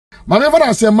Manever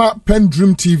I say ma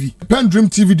PENDREAM TV. PENDREAM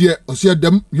TV there, I see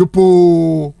them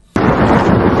yopo.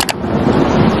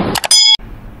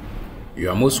 You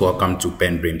are most welcome to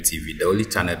PENDREAM TV, the only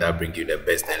channel that brings you the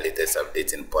best and latest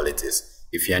updates in politics.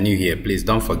 If you are new here, please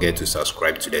don't forget to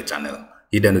subscribe to the channel.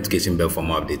 Hit the notification bell for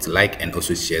more updates, like and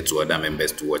also share to other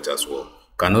members to watch as well.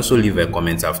 You can also leave a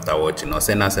comment after watching or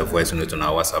send us a voice note on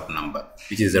our WhatsApp number,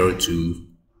 which is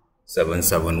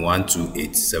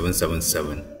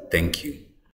 0277128777. Thank you.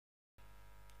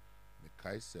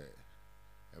 I say,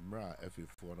 Emra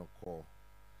F4 no call,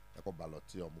 I call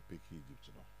Balotti or Mupeki Egypt.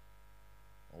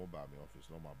 No, by my office,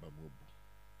 no, my bamu.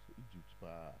 So Egypt,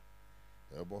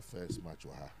 about first match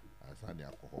with her, as any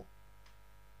alcohol,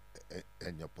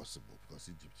 and you're possible because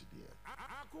Egypt, dear.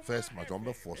 First match on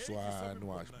the first one,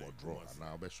 no, I should draw, and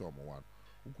I'll be sure one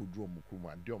who could draw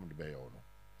Mukuma and Diom the Bay or no.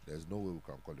 There's no way we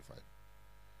can qualify.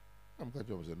 I'm going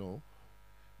to say, no,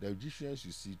 the Egyptians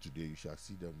you see today, you shall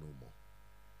see them no more.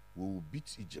 We will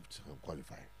beat Egypt and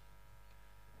qualify.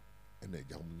 And the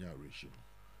Jamunya ratio.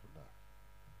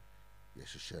 Yes,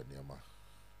 share Niama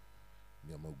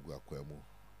Guaquemo.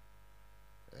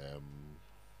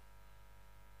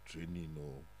 Training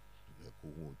no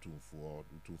Kuhu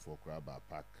 2-4 crab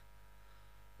park.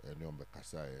 And Yomba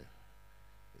Kasai,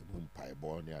 Boom Pie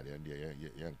born near the end of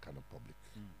young kind of public.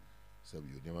 So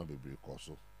you never be break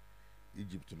also.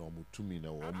 Egypt no more 2 minutes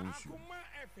or almost you.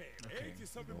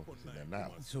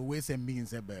 So ways and means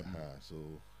so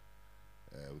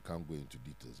we can't go into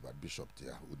details, but Bishop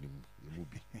there would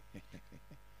movie.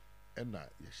 And now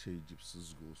Egypt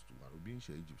goes to Marubin,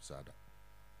 Egypt Sada,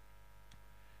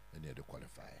 and they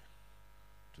qualify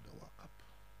to the World Cup,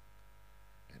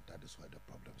 and that is why the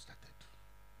problem started.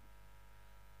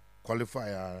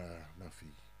 Qualifier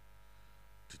Nafi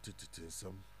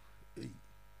some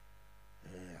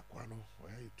Aquano,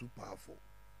 why too powerful?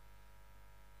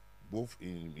 Both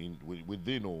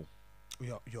within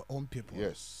your own people.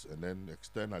 Yes, and then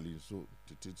externally, so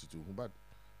but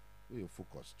we are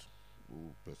focused.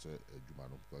 We person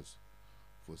Jumano because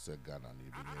for say Ghana and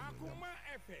even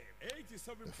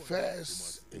the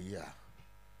first year,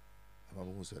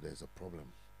 I'm who said there's a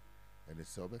problem, and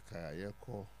it's a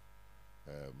call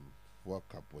World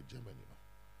Cup for Germany.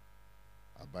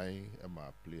 I buying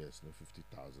my players no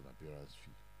 50,000 appearance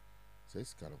fee. So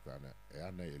it's kind of a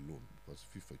loan because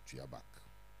FIFA cheer back,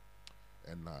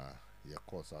 and yeah,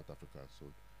 call South Africa, so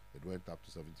it went up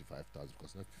to 75,000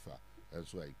 because not FIFA, and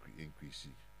so I increase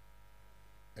it.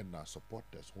 And now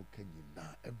supporters who can you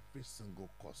now every single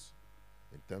cost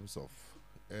in terms of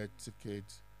air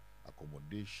ticket,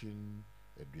 accommodation,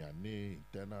 eduane,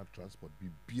 internal transport,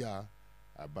 BBA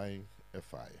are buying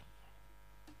FI.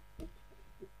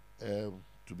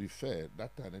 To be fair,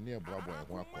 that time any Bravo and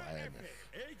one IMF.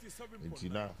 In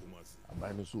China, I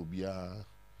buying so be and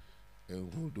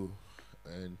hold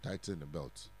and tighten the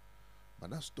belt. But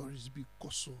that stories be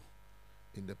coso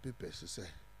in the papers. Say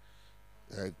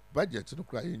budget no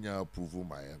cry in your approval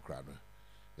my Ankrah.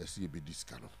 You see be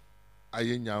discount. I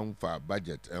in your for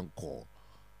budget and call.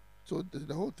 So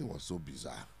the whole thing was so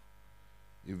bizarre.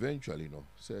 Eventually,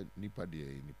 said nipa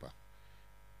de nipa.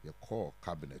 You call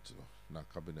cabinet, now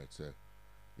cabinet said,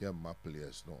 yeah, my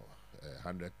players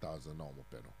 100,000 no more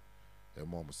penal, and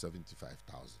more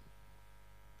 75,000,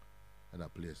 and I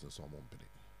players no some money,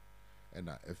 and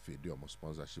I FA do my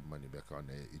sponsorship money back on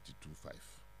 82.5.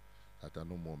 At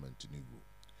no moment in Nigo,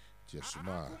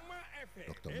 Tiasuma,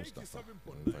 Dr. Mustafa,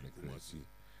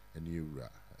 and you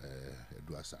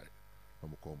Eduasari, no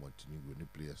more call Montenegro, any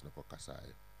players no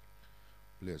Kokasai,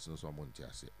 players no some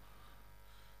Montiasi.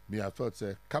 Me, I felt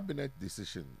a cabinet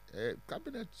decision.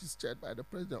 Cabinet is chaired by the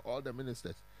president, all the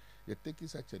ministers. You're taking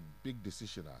such a big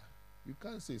decision. You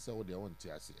can't say so what they want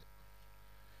to say.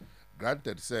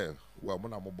 Granted, say, well,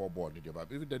 when I'm mobile board,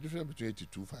 but even the difference between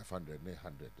 82, 500, and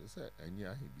 800, they say, and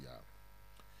yeah,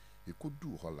 he could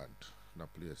do Holland. Now,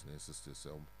 players and sisters say,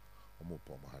 I'm up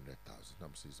on 100,000.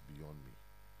 I'm saying it's beyond me.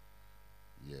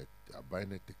 Yet, I buy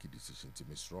not take a decision to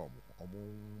Miss Rom. I'm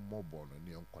more born and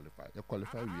young qualified. You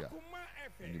qualify, we are.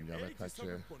 And you never catch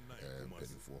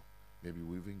maybe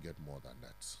we even get more than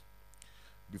that.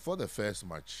 Before the first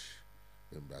match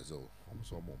in Brazil,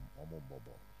 almost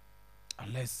mobile.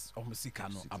 Unless Omusika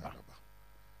Abba.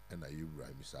 And I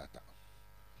write Misata.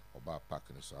 About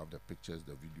packing, so I have the pictures,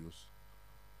 the videos.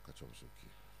 Catch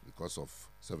okay. Because of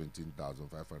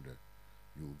 17,500,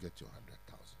 you will get your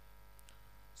 100,000.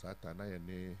 Satana and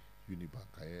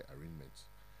Unibank arrangements.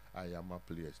 I am a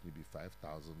players need be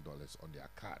 $5,000 on their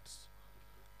cards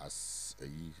as a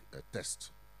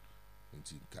test. In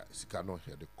Sikano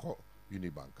here, the call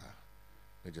Unibank.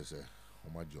 They just say, how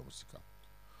much you sika?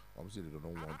 Obviously, they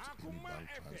don't want any bank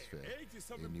transfer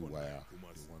anywhere.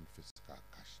 They want physical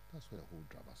cash. That's where the whole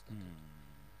drama started.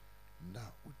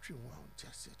 Now, we try one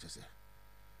just say,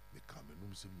 we come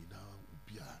and say, now,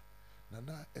 ubia.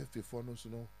 Nana, FA for no, so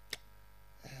no,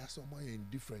 someone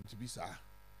indifferent to be sir.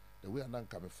 The way I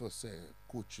come first say,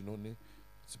 coach, you know,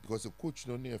 it's because the coach,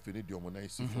 you know, if you need your money,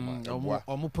 see from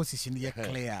my position here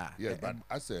clear. Yeah, but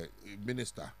as a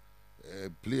minister,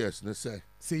 players, they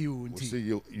say you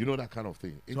know that kind of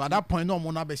thing. So at that point, no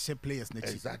more be players.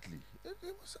 Exactly. It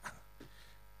was,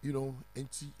 you know,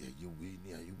 you way,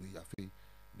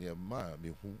 near my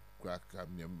me who crack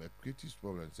me creative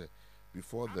problem say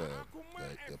before the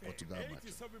Portugal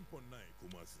match.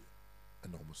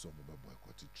 And almost some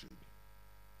boycotted training.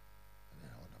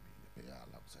 And then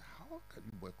I say, how can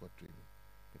you boycott training?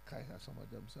 The guy has some of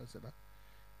them said that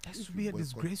that's to be a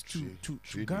disgrace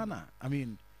to Ghana. I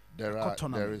mean,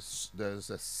 there's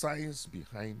a science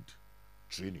behind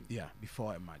training. Yeah,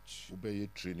 before a match. Obey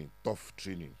training, tough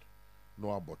training.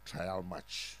 Know about trial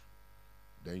match.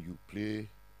 Then you play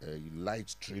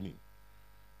light training.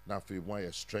 Now if you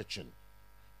want stretching,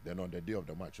 then on the day of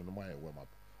the match, you know why warm up.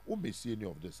 Who may see any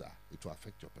of this? It will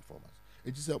affect your performance.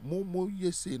 It is a more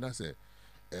years saying as a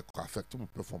affect my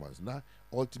performance. Now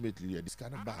ultimately this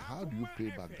kind of bad. How do you pay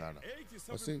back Ghana?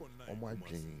 I say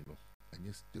WahalaJean, you know, and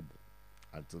you're stable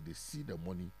until they see the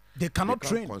money. They cannot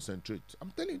train. Concentrate. I'm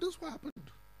telling you, this is what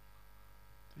happened.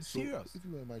 It's so serious. If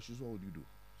you were in my shoes, what would you do?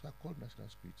 So I called National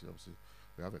Security. I say,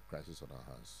 we have a crisis on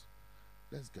our hands.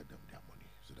 Let's get them their money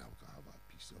so that we can have our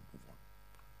peace and move on.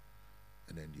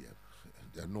 And then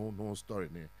there's no story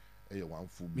there. You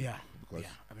want food because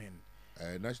I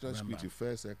mean, National Security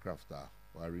first aircraft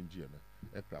or arranging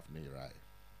aircraft near Iran.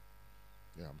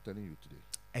 Yeah, I'm telling you today.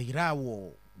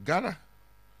 Ghana,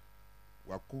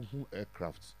 Wakuhu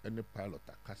aircraft, any pilot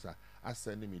Akasa, I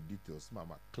send me details,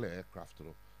 mama clear aircraft to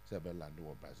land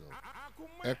over Brazil.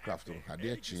 Aircraft had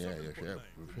their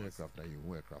aircraft now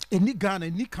you aircraft. Any Ghana,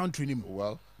 any country.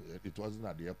 Well, it wasn't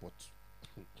at the airport.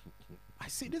 I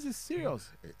say this is serious.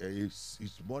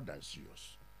 It's more than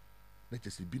serious. Let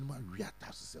us say, be my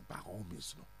reactors by all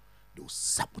means, no, they will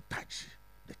sabotage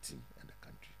the team and the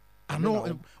country. I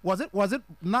know. Was it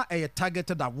not a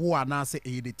targeted that war now say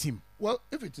the team? Well,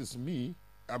 if it is me,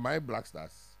 am I Black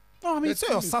Stars? No, I mean,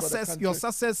 so your success as you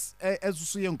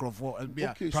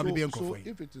okay, probably so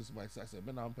if it is my success,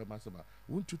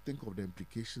 won't you think of the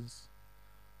implications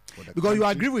for the because country? You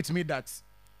agree with me that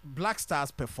Black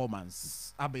Stars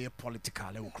performance abe political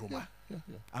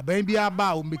abe be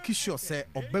about make sure say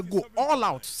go all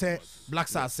out say Black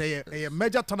Stars say a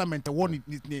major tournament one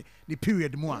the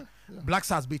period more Black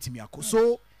Stars beat me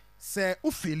so say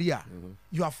failure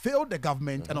you have failed the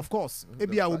government and of course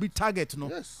maybe I will be target no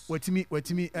wait me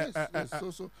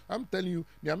so I'm telling you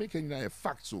they are making a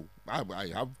fact so I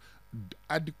have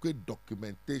adequate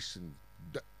documentation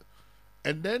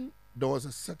and then there was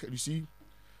a second you see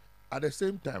at the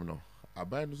same time now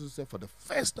Abayan said for the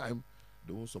first time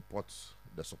they won't support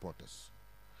the supporters.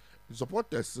 The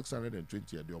supporters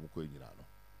 620 at the Omoko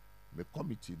the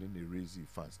committee then they raise the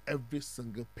funds every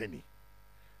single penny.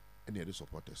 And the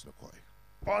supporters no coy.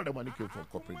 All the money came from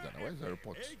corporate Ghana. Where's the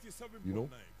report? You know,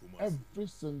 every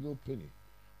single penny.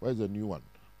 Where's the new one?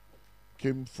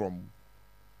 Came from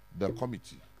the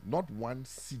committee. Not one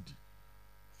CD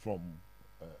from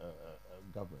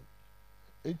government.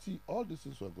 All these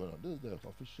things were going on. This is the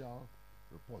official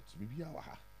report. Maybe our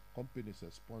companies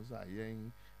sponsor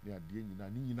yen near the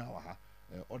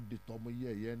audit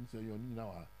yen say you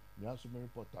now we have so many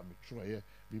report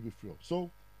maybe free. So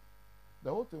the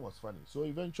whole thing was funny. So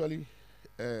eventually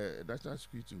National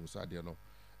Security was there no.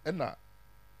 And now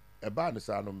a band is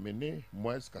no mene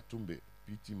Moes Katumbe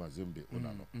PT Mazembe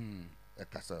onano a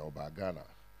Kasa Oba Ghana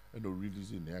and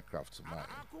releasing the aircraft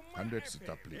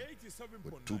 100-seater plane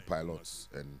with 2 pilots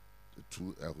and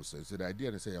 2 air hostesses. So the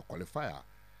idea is say a qualifier.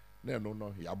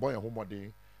 No, you are boy a home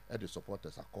day at the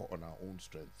supporters are called on our own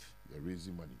strength. You're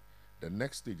raising money. The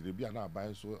next stage they be now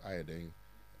buying so I then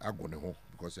I go home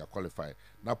because you are qualified.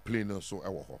 Now playing so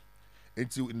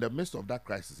until in the midst of that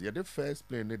crisis, you're the first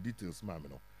plane the details, ma'am,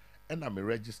 and I'm a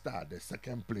register the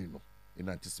second plane in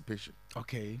anticipation.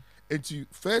 Okay. Until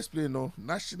first plane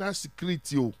national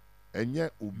security and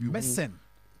yet Mensah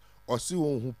or see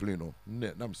one who plane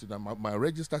my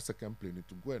register second plane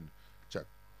to go and check.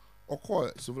 Or call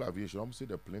civil aviation. I'm saying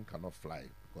the plane cannot fly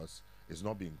because it's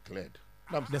not being cleared.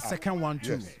 The second one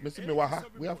too. Yes.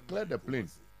 We have cleared the plane.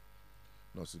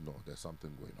 No, there's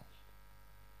something going on.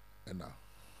 And now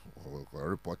we'll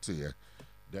report here.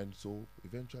 Then so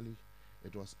eventually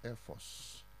it was Air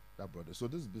Force that brought it. So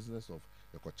this business of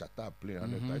the Kochata plane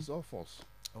and it's all false.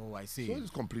 Oh, I see. So it's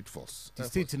complete false. The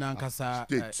state in Ankasa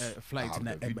flight in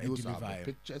the videos, the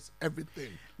pictures,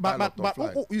 everything. But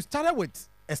you started with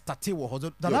a statue.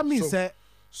 That means so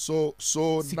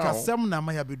now.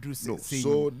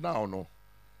 So now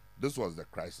this was the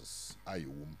crisis.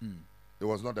 It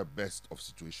was not the best of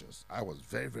situations. I was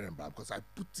very, very embarrassed because I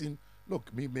put in.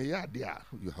 Look, me there.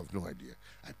 You have no idea.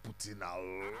 I put in a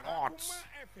lot,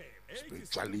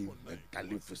 spiritually,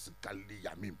 mentally, physically.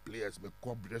 I mean, players, me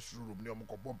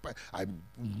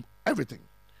everything.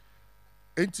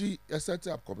 And I set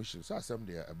up commission. So I said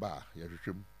there a bar.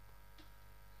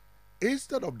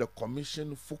 Instead of the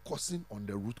commission focusing on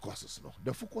the root causes,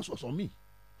 the focus was on me.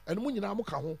 And when you know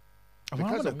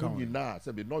because of when you know,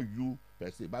 not you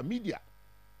per se, but media,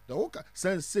 the whole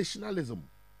sensationalism.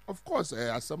 Of course,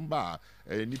 some bar,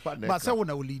 nipa. But so when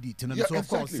I will lead it, and so of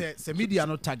course, the media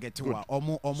not target to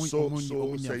so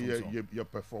you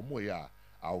perform where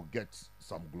I'll get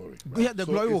some glory. Right? Yeah, the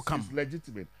glory will come. It's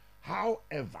legitimate.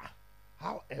 However,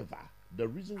 the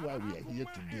reason why we are here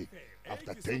today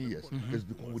after 10 years is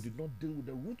because we did not deal with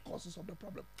the root causes of the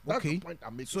problem. That's the point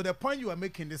I'm making. So the point you are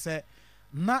making is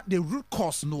not the root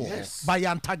cause, no, by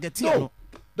your targeting. No,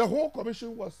 the whole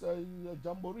commission was a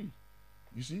jamboree.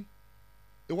 You see,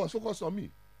 it was focused on me.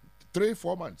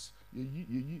 3-4 months.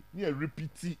 You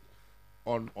repeat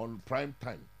on prime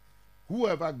time.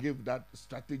 Whoever gave that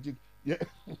strategic,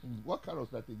 what kind of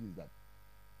strategy is that?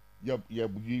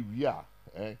 We are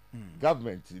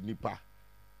government nipa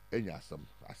enya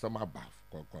some above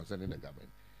concerning the government.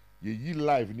 You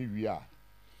live ni we are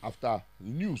after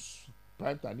news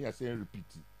prime time you saying repeat.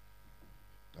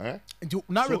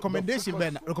 Now recommendation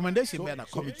ben committee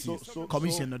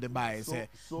commission of the buy say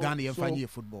Ghana and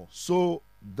football. So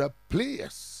the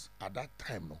players at that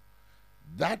time,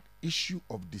 that issue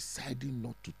of deciding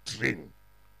not to train,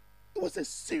 it was a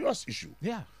serious issue.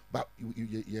 Yeah, but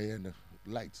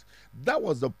lights. That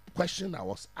was the question I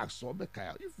was asked. So if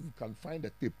you can find the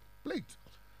tape, play it.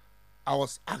 I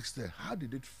was asked, how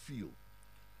did it feel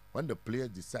when the players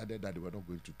decided that they were not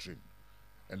going to train?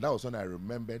 And that was when I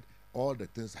remembered all the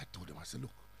things I told them. I said, look,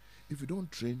 if you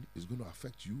don't train, it's going to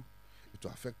affect you. It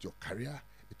will affect your career.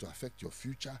 It will affect your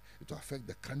future. It will affect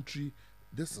the country.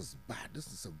 This is bad. This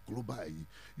is a global.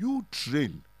 You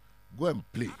train, go and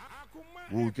play.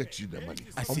 We'll get you the money.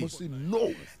 I almost say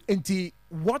no. And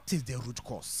what is the root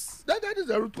cause? That is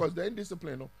the root cause. The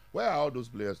indiscipline. No? Where are all those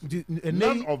players?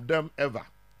 None of them ever.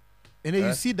 And then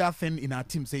you see that thing in our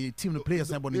team. Say team the players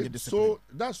have in the discipline. So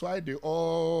that's why they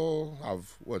all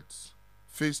have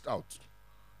phased out.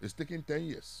 It's taking 10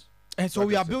 years. And so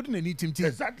we are building a new team.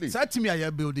 Exactly. So that team I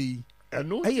are building a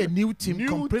new team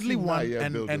completely one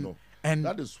and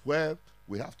that is where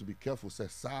we have to be careful. Say,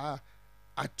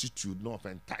 attitude of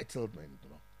entitlement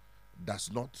does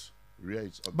not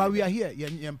raise. But we are here,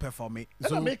 performing.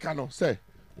 So make say,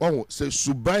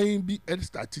 Subain be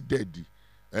started dead.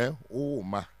 Oh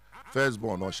ma,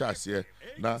 firstborn or shall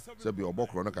na say be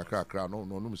obokro no kakra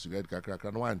no music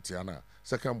kakra no antiana.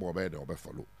 Second born be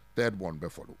follow. Third born be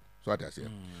follow. So what I say.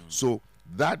 So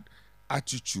that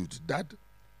attitude, that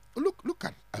look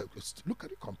at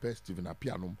it. Compare Stephen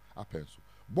Apianum Apenso.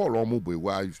 Ball or move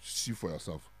where you see for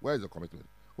yourself. Where is the commitment?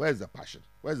 Where is the passion?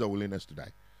 Where is the willingness to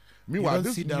die? Meanwhile,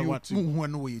 this new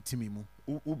team.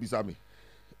 Who beside me?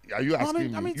 Are you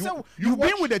asking me? You've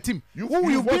been with the team. You've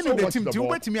been with the team.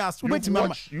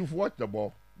 You've watched the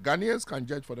ball. Ghanaians can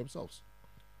judge for themselves.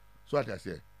 So what I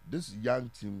say, this young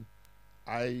team,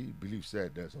 I believe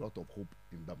there's a lot of hope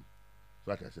in them.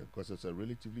 So what I said, because it's a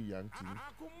relatively young team,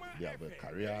 they have a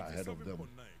career ahead of them.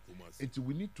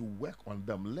 We need to work on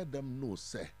them, let them know,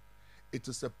 it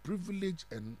is a privilege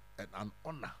and an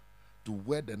honor to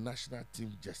wear the national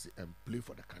team jersey and play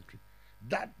for the country.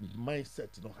 That mindset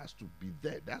has to be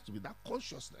there. There has to be that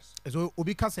consciousness. So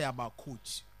we can say about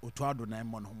coach Otuado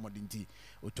Naimon Homodinti,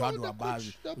 Otuado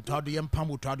Abayu, Otuado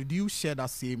Yempam, Otuado. Do you share that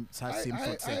same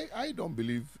thought? I don't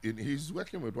believe in he's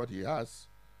working with what he has.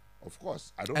 Of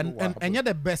course, I don't know what happens. And you're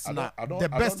the best now. The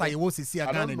best I will see.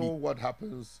 I don't know what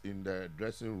happens in the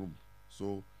dressing room.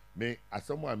 So, as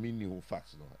someone I mean new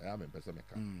facts, I am a person.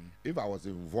 If I was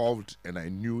involved and I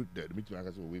knew that the meeting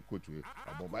makers will coach with,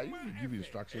 but you give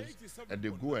instructions and they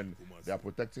go and they are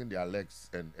protecting their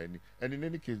legs and in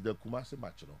any case the Kumasi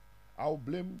match, I'll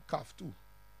blame CAF too.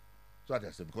 So that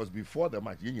I said, because before the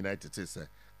match, United said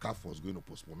CAF was going to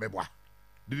postpone.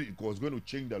 It was going to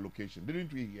change the location.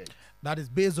 Didn't we hear it? That is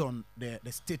based on the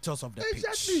status of the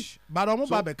pitch. But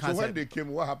so when they came,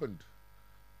 what happened?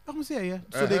 So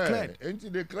they cleared.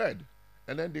 They cleared.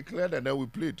 And then they cleared and then we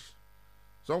played.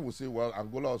 Some will say, well,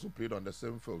 Angola also played on the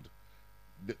same field.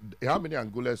 How many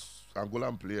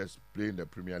Angolan players play in the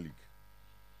Premier League?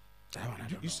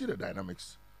 You see the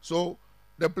dynamics. So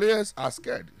the players are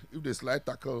scared. If they slide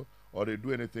tackle or they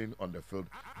do anything on the field,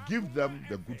 give them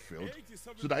the good field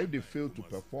so that if they fail to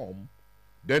perform,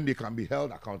 then they can be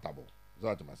held accountable.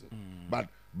 That's what I'm saying. But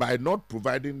by not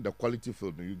providing the quality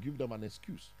field, you give them an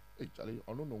excuse. Hey, Charlie,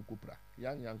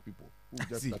 young people who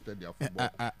just started their football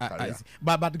career.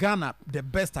 But Ghana, the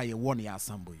best I won here,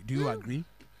 Samboy. Do you agree?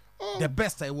 The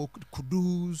best I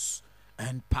Kudus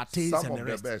and Pates and the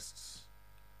rest.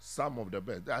 Some of the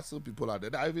best. There are still people out there.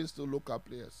 There are even still local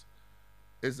players.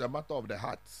 It's a matter of the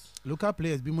heart. Local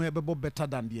players be more better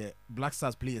than the Black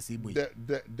Stars players. If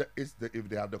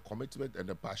they have the commitment and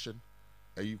the passion,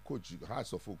 and you coach,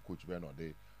 hearts of coach when are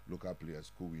they local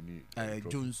players? Cool, we need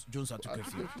Jones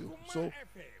So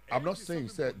I'm not saying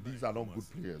these are not good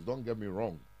players. Don't get me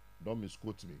wrong. Don't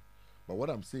misquote me. But what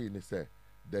I'm saying is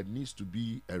there needs to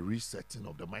be a resetting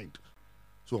of the mind.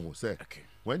 So I will say,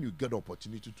 when you get the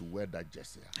opportunity to wear that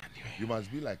jersey, you must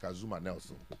be like Azuma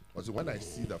Nelson. Because when I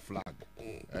see the flag,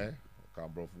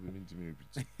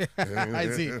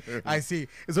 I see.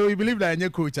 So we believe that any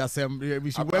coach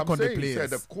we should work on the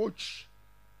players. The coach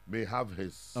may have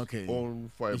his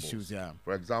own foibles. Issues, yeah.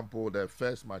 For example, the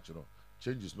first match,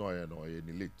 changes no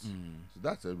any late. So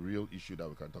that's a real issue that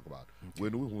we can talk about.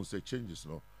 When we will say changes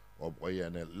or a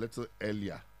little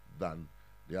earlier than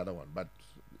the other one, but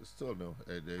still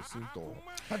they seem to.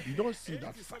 But you don't see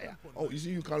that fire. Oh, you see,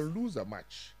 you can lose a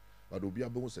match, but Obi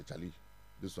Abo say, Charlie,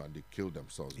 this one they kill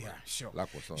themselves. Yeah, sure.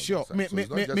 Sure.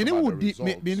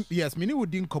 Yes, many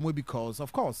would come because,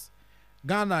 of course,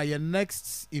 Ghana your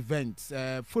next event,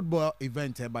 football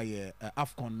event by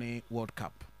AFCON World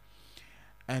Cup,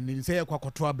 and in say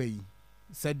Kwakotwa Bay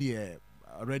said the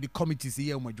already committees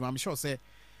here. I'm sure say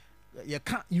you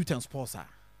can't youth and sports.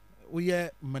 We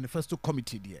are manifesto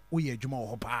committee there. We are Juma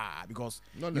Hopa because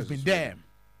you've been there.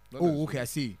 Oh, okay, I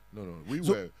see. No.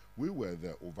 We were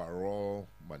the overall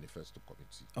manifesto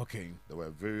committee. Okay. There were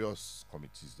various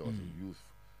committees. There was a youth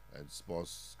and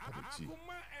sports committee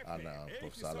and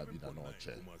Professor Alabina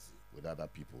chair with other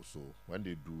people. So when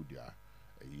they do their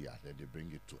year, then they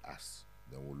bring it to us.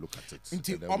 Then we'll look at it. And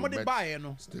then we'll met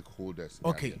stakeholders.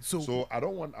 Okay. So I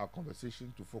don't want our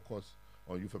conversation to focus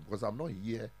on youth because I'm not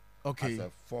here. As a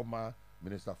former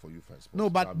minister for youth and sports. No,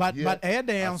 but I had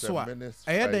the answer.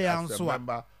 I had the answer.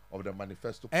 Member of the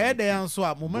manifesto. I had the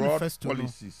answer.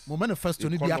 Policies. Manifesto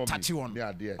need be attached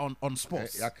on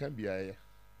sports. I can be a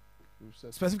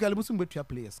specifically Muslim with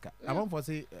players. I want to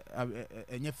say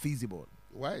it's feasible.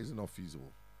 Why is it not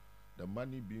feasible? The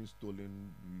money being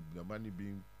stolen, the money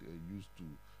being used to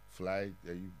fly,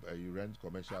 you rent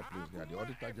commercial planes near the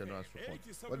Auditor General's report.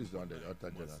 What is the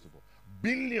Auditor General's report?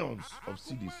 Billions of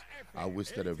cedis are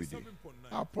wasted every day.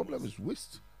 Our problem is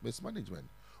waste, mismanagement.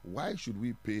 Why should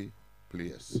we pay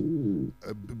players?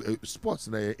 Sports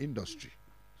in the industry.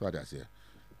 So what I say,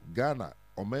 Ghana,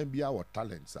 or maybe our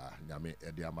talents are nyame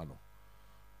ediamano.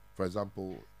 For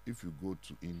example, if you go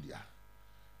to India,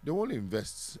 they won't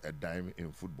invest a dime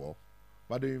in football,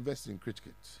 but they invest in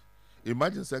cricket.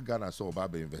 Imagine say Ghana saw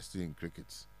Obaba investing in cricket.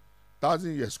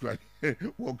 1,000 years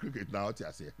world cricket now.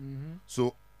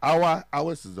 So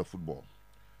ours is the football.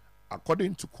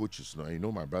 According to coaches, you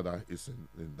know my brother is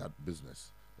in that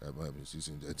business.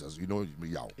 You know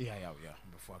Yao. Yeah.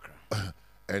 Before Ankrah.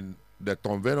 And the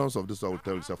convenance of this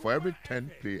hotel is for every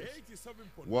 10 players,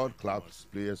 world class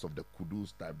players of the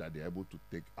Kudus type that they're able to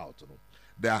take out.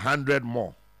 There are 100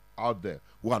 more out there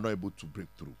who are not able to break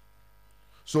through.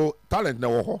 So talent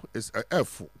now is a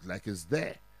F, like it's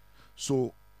there.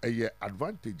 So a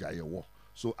advantage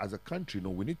So as a country,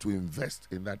 we need to invest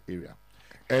in that area.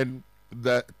 And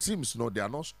the teams, they are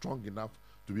not strong enough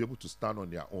to be able to stand on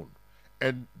their own.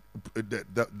 And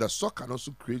the soccer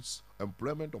also creates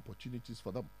employment opportunities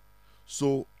for them.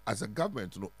 So as a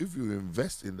government, if you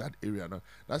invest in that area now,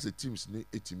 that's a team's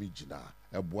etimijina.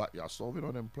 You are solving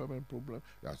unemployment problem,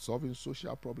 you are solving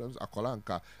social problems.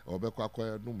 Akolanka obeko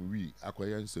akoya numwi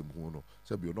akoya nsemhuno.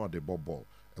 So you know the ball.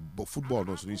 But football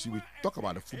also, you see, we talk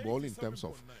about the football in terms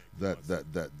of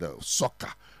the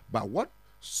soccer. But what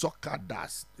soccer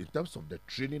does in terms of the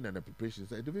training and the preparation,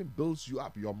 it even builds you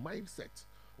up, your mindset.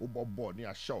 Recover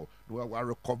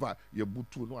your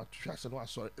butu,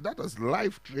 that is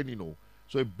life training.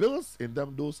 So it builds in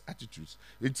them those attitudes.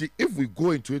 If we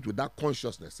go into it with that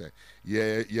consciousness,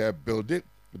 build it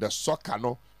the soccer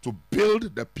to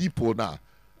build the people now,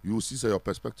 you will see your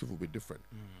perspective will be different.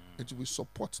 And we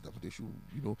support them. They should,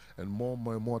 and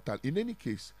more talent. In any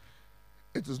case,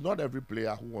 it is not every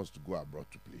player who wants to go abroad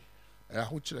to play.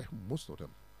 Most of them.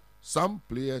 Some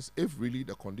players, if really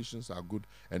the conditions are good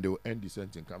and they will earn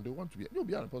decent income, they want to be. You'll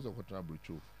be on a person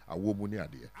woman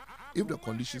there. If the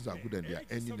conditions are good and they are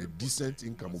earning a decent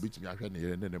income,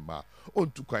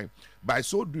 by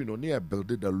so doing, only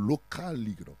building the local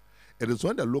league. You know, it is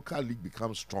when the local league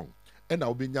becomes strong, and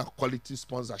I'll be quality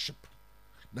sponsorship.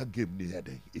 That game near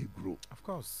it grow. Of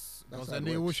course, because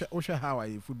then we share how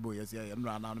I football yes, yeah, and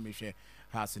now me share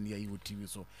has in here TV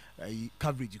so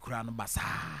coverage crown basa.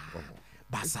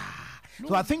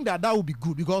 So I think that would be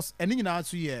good because any in our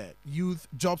youth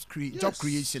job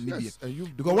creation yes.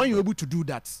 Because when you're able to do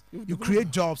that, you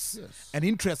create jobs and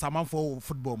interest among for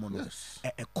football mono.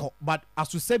 But as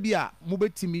to say be a mobile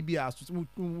team be as to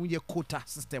quota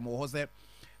system or was there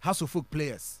house of folk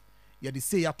players. Yeah, they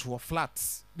say to a flat.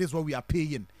 This is what we are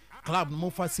paying. Club no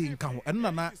for saying can and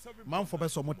nana man for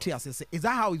person more tears. Is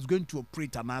that how it's going to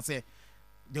operate? And I say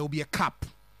there will be a cap.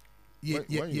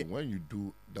 When you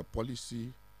do the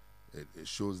policy, it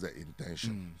shows the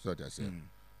intention. So that I say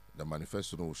the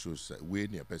manifesto shows way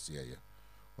near PCA.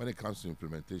 When it comes to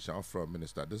implementation, from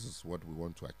minister, this is what we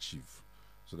want to achieve.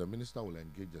 So the minister will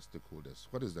engage the stakeholders.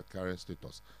 What is the current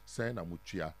status? Say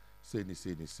Namuchia, say.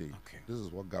 Okay. This is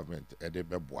what government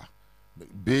edebeboa.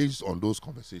 Based on those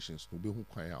conversations, no be who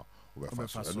cry out over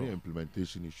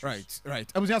implementation issues.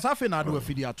 Right. I was just having to do a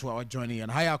video to our journey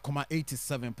and higher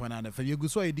 87.9 FM. You go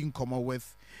so I didn't come up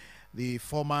with the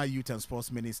former Youth and Sports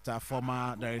Minister,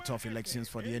 former Director of Elections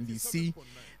for the NDC,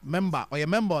 member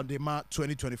of the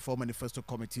 2024 Manifesto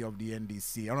Committee of the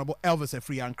NDC, Honorable Elvis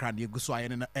Afriye Ankrah. You go so I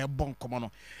in a bon common.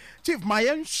 Chief,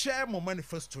 my share my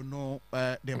manifesto know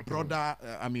the broader,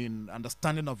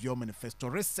 understanding of your manifesto,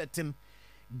 resetting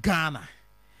Ghana.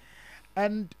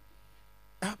 And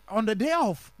on the day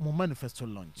of my manifesto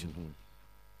launch,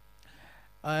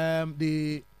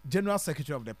 the General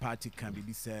Secretary of the party can be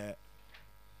this.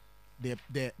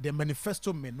 The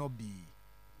manifesto may not be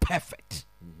perfect,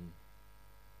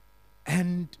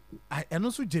 and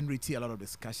also generate a lot of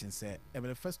discussions. A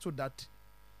manifesto that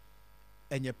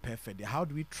ain't perfect. How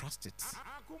do we trust it?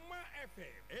 I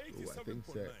think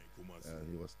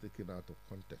he was taken out of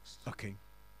context. Okay.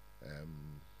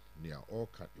 Near all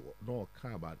no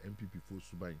care about NPP for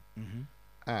Subai.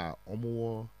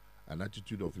 Omo an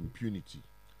attitude of impunity.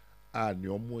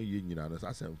 Nyomo yin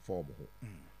as inform.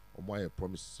 Omo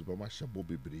promises Omo shabo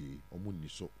bebre Omo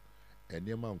niso.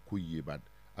 Enema nkoye but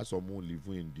as Omo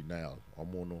living in denial.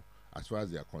 Omo no as far as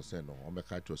they are concerned no Omo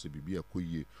ka trust bibi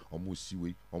akoye Omo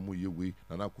siwe Omo yewe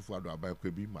Nana Akufo-Addo aban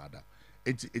kwebi mada.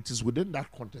 It is within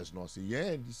that context no say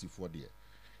yeah NDC for there.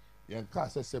 Yanka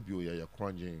sesebio ya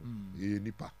crunching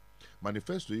nipa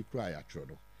manifesto you cry at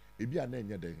no ebi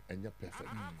anenya de enya perfect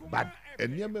but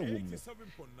enyeme wom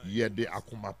ye de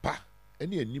akoma pa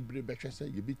ene enibre betwe se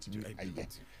ye betimi aye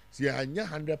si anya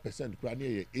 100% kra na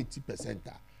ye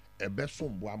 80% ebe so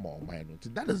mbo ama oman no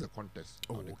that is the context.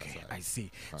 Okay, I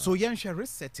see. So yen share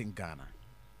resetting Ghana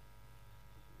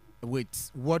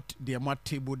with what the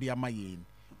table the amayin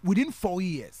within 4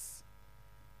 years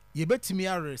ye betimi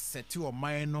a reset your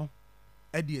mind no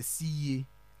at the CE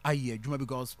aye Juma,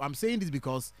 because I'm saying this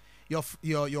because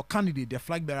your candidate, the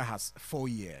flag bearer, has 4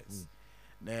 years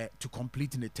to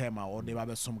complete in the term or they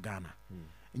have some Ghana.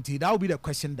 Until that will be the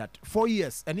question that 4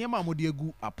 years and yama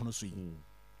modiegu upon so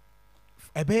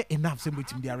ebe enough somebody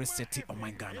to be arrested on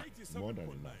my Ghana. More than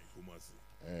enough.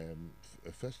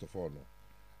 First of all, no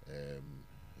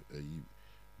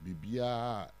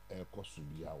bibia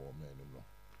kosubia or men no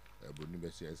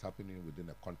is happening within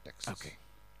a context. Okay.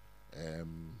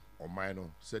 Omino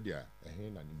said ya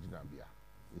and Nijinabia,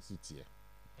 it's it here.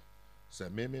 So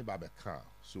Meme Babaka,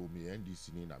 so me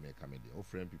NDC in America media, or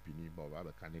friend Pipini,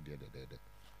 Baba Canada,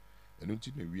 and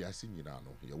until we are seeing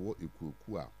you walk a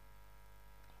kua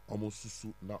almost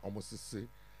susu, not almost say,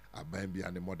 a buying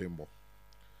behind the modern book.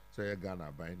 Say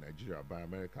Ghana buying, Nigeria buying,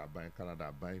 America buying,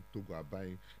 Canada buying, Togo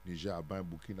buying, Niger buying,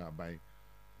 Burkina buying,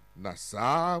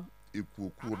 Nasa,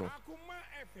 Ikukuno,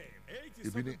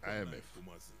 even IMF.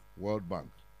 World Bank,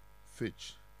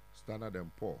 Fitch, Standard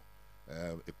 & Poor,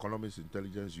 Economics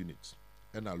Intelligence Unit,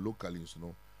 and our locals,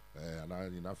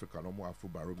 and in Africa, no more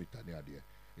Afrobarometer near there.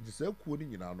 It is a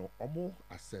quoting in our no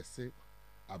assess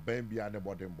a band beyond the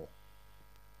bottom ball.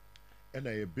 And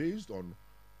I based on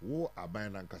what a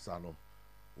band and Casano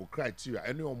or criteria,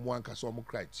 any one Casomo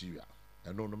criteria,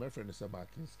 and no, my friend is a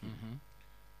marking scheme.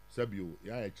 Sabio,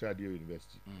 I tried your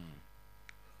university.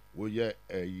 Well, yeah,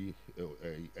 a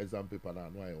exam paper now,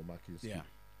 no, marking scheme. Yeah.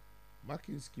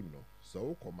 Marking scheme, no.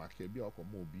 So, come mark a be or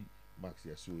mobi, marks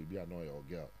your so be annoy or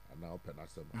girl, and now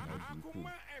penasam,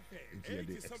 and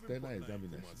the external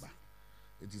examiners.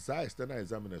 It is our external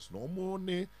examiners, no more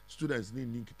students need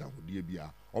Ninkita with the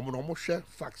ABR, or no share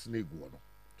facts nego.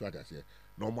 Try to say,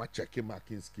 no more checking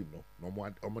marking scheme, no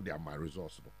more their my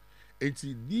resource.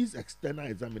 these external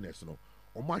examiners,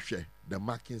 share the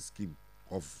marking scheme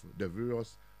of the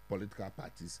various political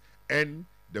parties and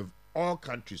the all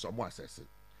countries assess it.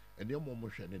 And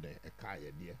then share a car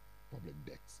idea public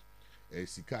debt, a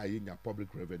sika in your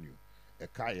public revenue, a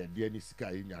car idea ni sika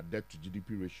in your debt to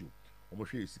GDP ratio.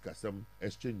 Share sika some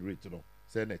exchange rate,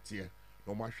 say net year.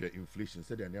 No more share inflation,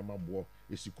 said the Nyama war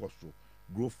is cost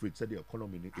growth rate, said the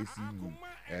economy in ACU,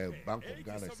 Bank of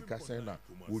Ghana, Sika Sena,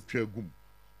 Uchegum.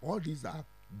 All these are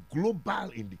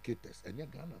global indicators, and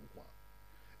Ghana.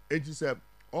 It is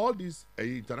all these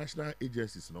international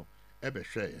agencies, ebe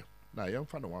share. Now, I am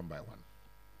found one by one.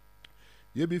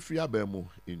 You be free abemo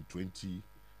in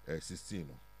 2016.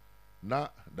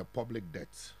 Now, the public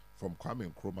debt from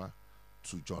Kwame Nkrumah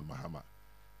to John Mahama.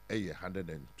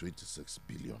 126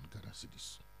 billion Ghana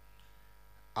cedis.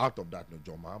 Out of that,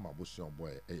 John Mahama was your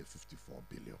boy 54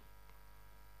 billion.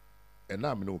 And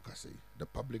now I say the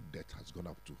public debt has gone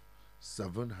up to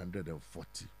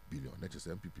 740 billion. That is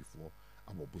NPP for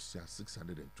Amobusia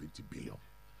 620 billion.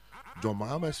 John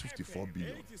Mahama is 54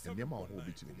 billion. And Nema will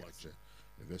be to the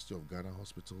University of Ghana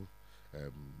Hospital,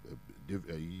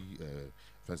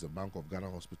 First Bank of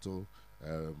Ghana Hospital,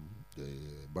 the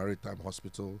Maritime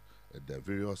Hospital, the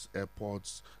various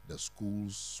airports, the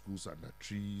schools and the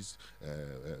trees,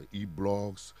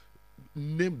 e-blogs,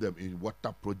 name them in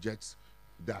water projects.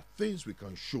 There are things we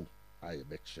can show. I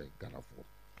bet Ghana for.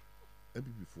 And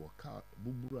before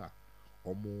Bubura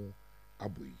Omo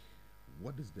Abui,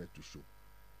 what is there to show?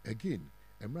 Again,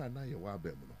 Emra na ye wa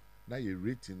bemuno. Na ye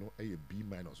rating no a B-,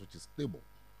 which is stable.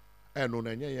 And on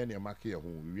any market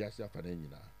home, we are suffering.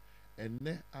 And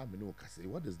ne amino say,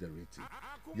 what is the rating?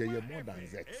 Yeah, more than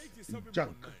Z.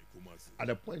 Junk. At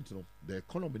the point, the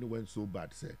economy went so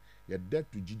bad, say, your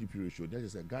debt to GDP ratio, that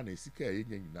is a Ghana, Sika,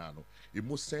 Nano, it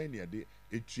must say near the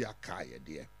Etriakaya,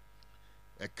 dear.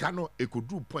 A cano, it could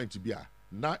do point to be a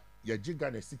not your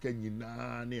Gigana Sika,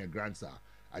 near grandsa.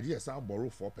 I just borrow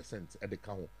 4% at the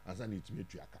count as I need to meet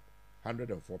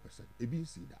 104%. It means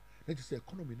see that. Let us say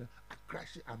economy a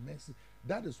crash a messy.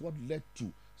 That is what led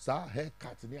to Sir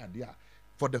haircuts in the idea.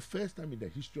 For the first time in the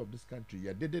history of this country,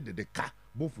 they did the car,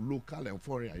 both local and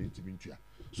foreign.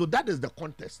 So that is the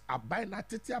contest. A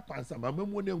binatitia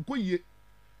pansa,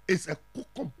 it's a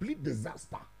complete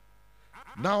disaster.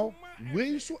 Now,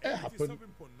 when so happen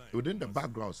within the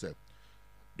background, say,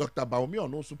 Dr. Baumi or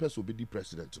no super so be the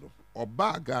president, or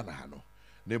Ghana, no.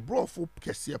 Ne brought for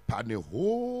Kessia pan the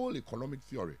whole economic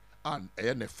theory and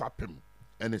a FAPM.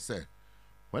 And they say,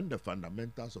 when the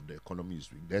fundamentals of the economy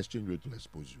is weak, the exchange rate will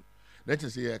expose you. Let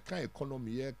us say, a kind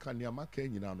economy, a can yamaka,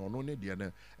 no only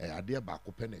the idea back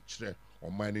open a chair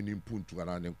or mining in Puntu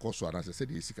and Koso, and as I said,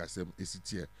 the Sikasem is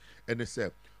here. And they say,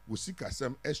 we seek a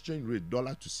some exchange rate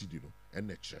dollar to CD, and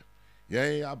next year.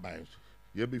 Yeah, buying,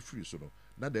 you'll be free, so no.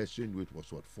 Now the exchange rate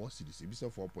was what 4 cedis. It was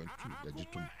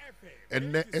 4.2.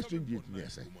 And the exchange rate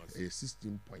yes,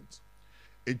 16 points.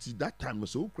 And that time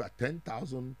so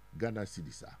 10,000 Ghana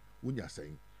cedis. When you are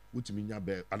saying, which means you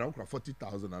have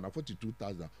 40,000 and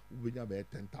 42,000, we have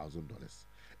 $10,000.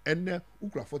 And then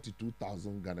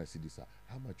 42,000 Ghana cedis.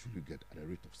 How much will you get at a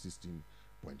rate of 16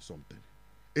 point something?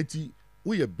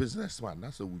 We a businessman.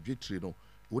 That's a we get trade.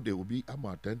 What they will be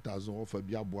about 10,000 or for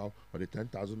Biaboa or the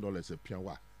 $10,000 a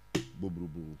piawa.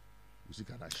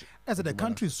 As the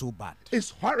country is so bad, it's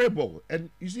horrible, and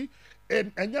you see,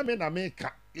 and in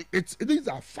America, these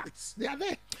are facts. They are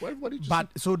there. But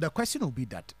so the question will be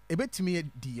that about me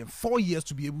the 4 years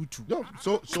to be able to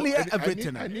clear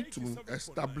everything. I need to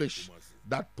establish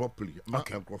that properly.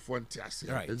 Okay.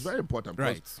 Right. It's very important.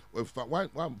 Right.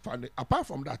 Apart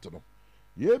from that,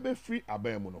 you be free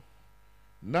abemuno.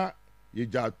 Now you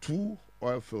got 2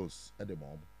 oil fields at the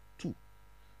moment. 2.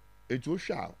 It will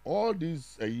show all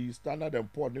these Standard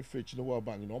and Poor's Fitch in the World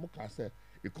Bank. Can say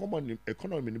economy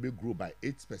will grow by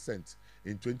 8%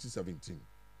 in 2017.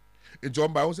 In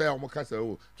John Brown say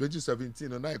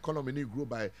 2017 and now economy grew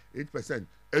by 8%.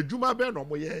 Ejuma be no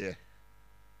mo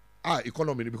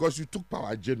economy because you took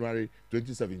power January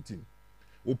 2017.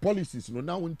 Our policies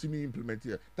now want to be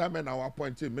implemented. Time and our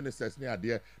appointed ministers near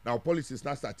there. Now policies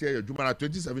now start here Juma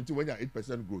 2017 when you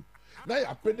 8% growth. Now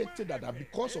I predicted that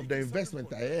because of the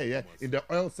investment in the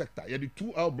oil sector, the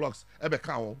 2 oil blocks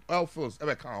oil fields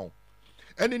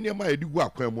and in your mind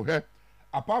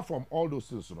apart from all those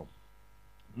things,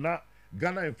 now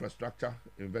Ghana Infrastructure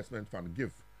Investment Fund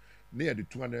give near the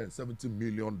 $270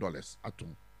 million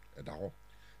atom at the whole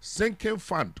sinking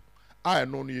fund. I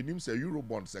know you name say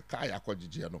Eurobonds a kaya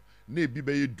kwajijiano ne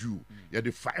bibe due the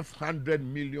 $500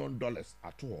 million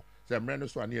at all. Say mreno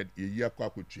so near a year kwa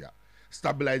kutia.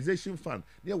 Stabilization fund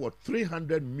near what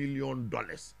 $300 million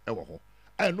ewo.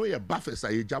 I know your buffers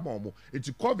are jam.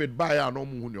 It's COVID buy a no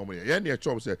moon. Any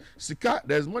chop say, Sika,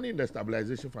 there's money in the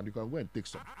stabilization fund. You can go and take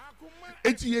some.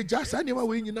 It's ye just anyway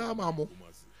when you know, mamo.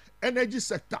 Energy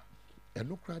sector. And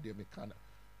no crowd mechanic.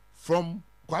 From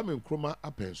Kwame Nkrumah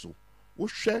Apenso, we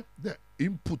share the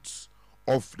inputs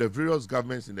of the various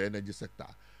governments in the energy sector.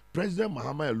 President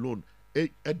Mahama alone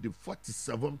at the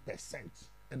 47%.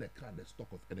 And the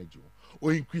stock of energy,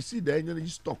 or increase the energy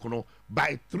stock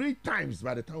by 3 times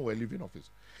by the time we're leaving office.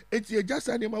 It's just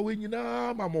animal when you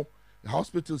know, mamo,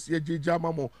 hospitals,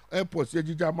 mamo, airports,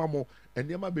 mamo, and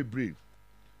they might be brave.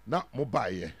 Now,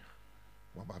 mobile,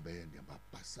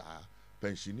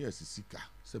 pensioners, sika,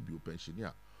 sebu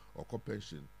pensioner, or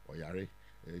co-pension, or yare,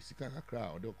 sika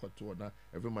crowd, or they'll cut to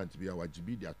every month to be our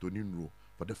GB, their Tonin rule.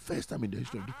 For the first time in the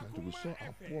history of the country, we saw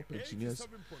our poor pensioners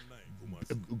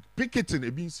picketing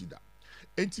a BC.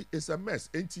 It's a mess.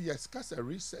 Yes, cast a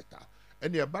resetter.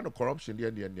 And the ban of corruption,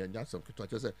 the some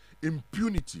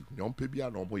impunity. No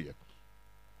pebia no more.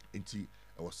 I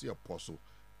was see apostle.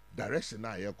 Direction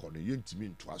I air corner, you to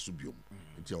mean to asubium.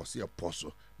 I was see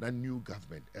apostle. Now new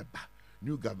government,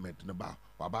 new government,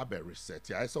 Baba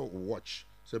reset. I saw watch.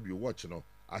 So you watch,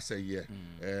 I say, yeah,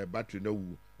 battery no,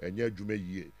 and yeah, you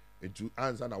may into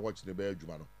answer and watch the bear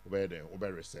Jumano, where they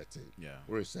over resetting. Yeah,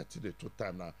 we resetted it 2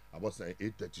 times now. I was saying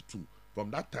 8:32. From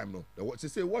that time, no, the what they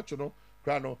say, watch,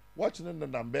 crano, watching the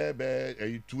number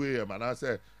 2 a.m. and I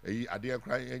say, I dear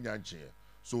crying and yanchi.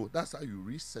 So that's how you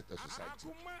reset a society.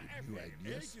 With new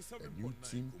ideas, a new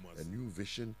team, a new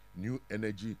vision, new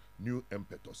energy, new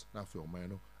impetus. Now for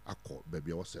mine, I call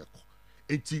baby or circle.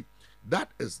 That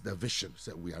is the vision.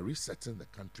 So we are resetting the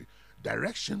country.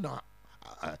 Direction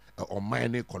or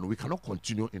mining, we cannot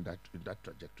continue in that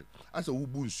trajectory. As a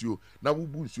wubunsu, now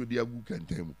wubunsu, dear who can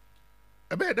tell me.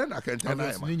 A bed then I can tell you.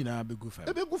 A big good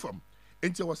from.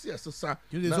 Until was here, so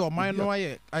you know, mine, no,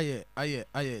 I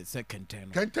second 10.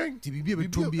 Can't to be able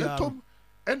to be a tom.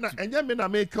 And Yamina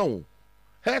may come.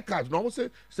 Haircuts, no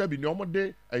say, Sabi, no more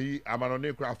day, I'm on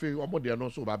a craft, or more than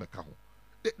also Babacao.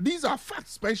 These are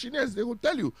facts. Pensioners, they will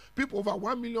tell you, people over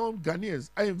 1 million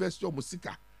Ghanaians, I invest your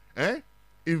musika.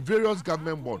 In various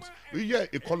government bonds. We hear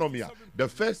economy. The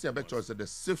first year, the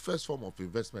safest form of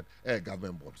investment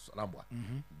government bonds.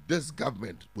 This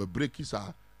government will break his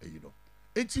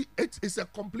it's a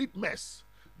complete mess.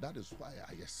 That is why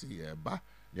I see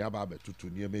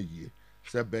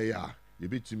you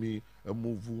beat to me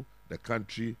move the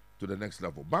country to the next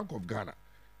level. Bank of Ghana,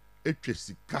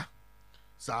 Etresika,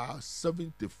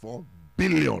 74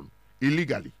 billion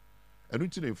illegally. And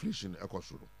it's inflation.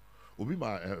 Obi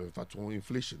ma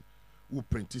inflation who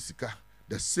print sika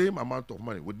the same amount of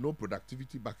money with no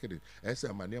productivity backing it. As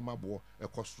a money bo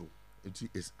cost it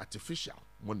is artificial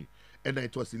money, and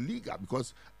it was illegal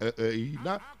because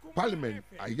now Parliament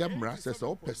says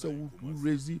all person who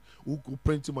raise who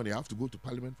print money have to go to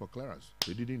Parliament for clearance.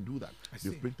 They didn't do that.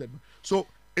 They printed, so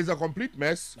it's a complete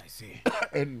mess. I see.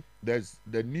 And there's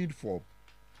the need for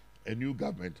a new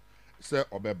government. Sir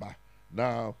Obeba.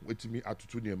 Now, wait me at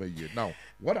 2 years a year. Now,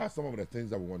 what are some of the things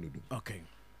that we want to do? Okay.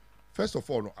 First of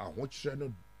all, I want you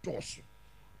to toss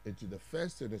into the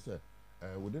first thing is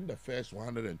within the first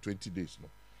 120 days. No,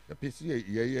 the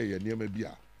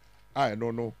PCA, I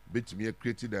don't know, bit me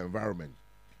creating the environment.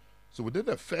 So within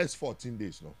the first 14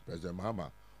 days, no, President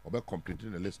Mahama will be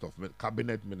completing a list of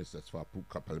cabinet ministers for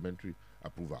parliamentary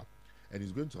approval. And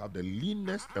he's going to have the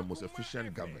leanest and most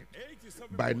efficient government.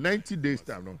 By 90 days'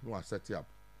 time, no, I set it up.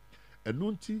 And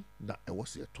nunti na I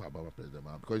was here to about President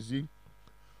Mahama because you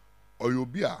or you'll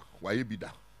be why you be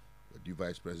that the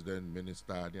vice president,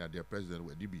 minister, the president,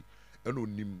 where they be. And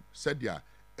on him said, yeah,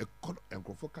 a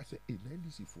Ankrah say, hey,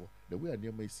 94, the way I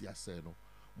near my see, I say, no,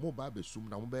 more baby soon,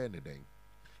 now, anything.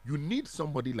 You need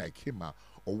somebody like him,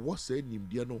 or what's saying him,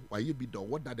 dear, no, why you be the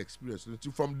what that experience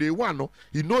from day one, no,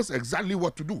 he knows exactly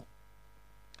what to do.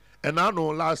 And I know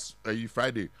last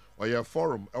Friday, or your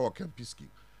forum, our Kempiski.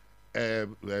 But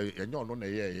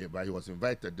he was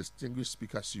invited distinguished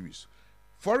speaker series.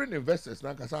 Foreign investors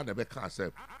now in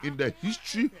the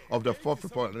history of the fourth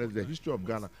republic, the history of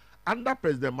Ghana, under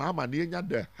President Mahama,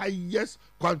 the highest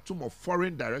quantum of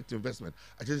foreign direct investment.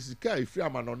 I just if you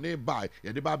are on nearby,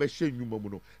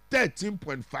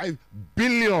 $13.5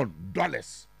 billion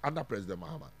under President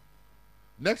Mahama.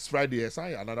 Next Friday, I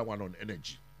sign another one on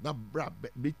energy. Now,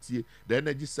 the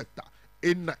energy sector.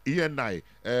 In ENI,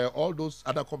 all those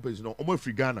other companies, almost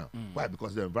free Ghana. Why?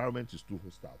 Because the environment is too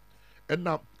hostile. And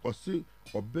now,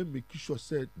 Obe Mekisho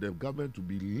said the government to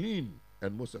be lean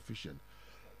and most efficient.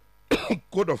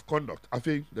 Code of conduct. I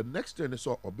think the next thing is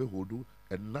Obe will do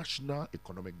a national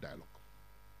economic dialogue.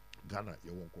 Ghana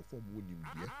you won't conform winning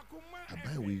beer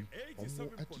aban we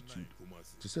omo attitude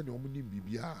to say no nim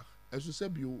bibia eso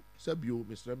sebio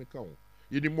Mr. Emeka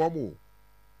you ni momo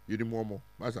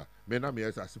masa me na me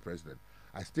as president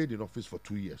I stayed in office for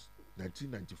 2 years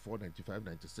 1994 95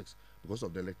 96 because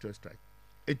of the electoral strike.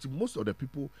 Most of the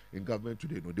people in government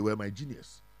today know they were my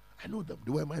genius. I know them,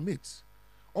 they were my mates.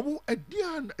 Omo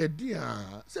Edian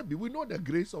Sebi, we know the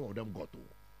grades some of them got to.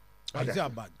 It's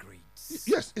not about grades.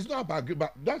 Yes, it's not about grades,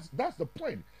 but that's the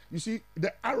point. You see,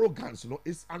 the arrogance,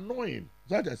 is annoying.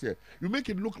 That's what I say. You make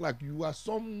it look like you are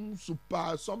some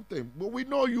super something, but we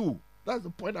know you. That's the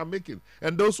point I'm making.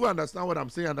 And those who understand what I'm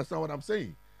saying, understand what I'm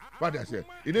saying. What I say.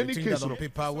 In any case, that on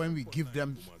paper, when we give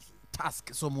them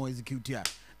task, someone execute here.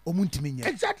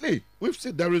 Exactly. We've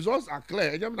seen the results are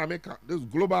clear. This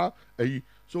global,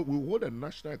 so we hold a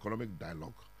national economic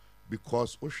dialogue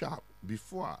because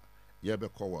before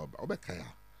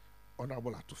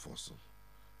Honorable Atufoso,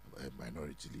 a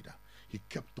minority leader, he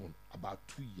kept on about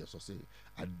 2 years or so.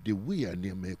 At the way I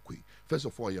near Mekwe. First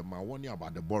of all, my 1 year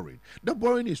about the borrowing. The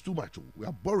borrowing is too much. We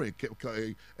are borrowing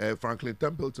Franklin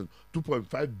Templeton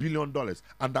 $2.5 billion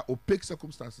under opaque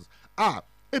circumstances.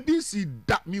 ABC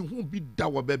that me who be that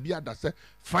baby that's a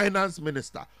finance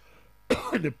minister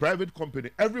in the private company.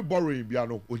 Every borrowing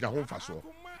biano with your home faso.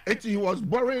 He was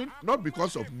borrowing not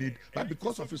because of need, but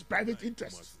because of his private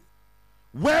interests.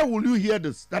 Where will you hear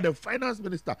this? That the finance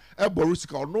minister borrowing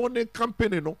or no name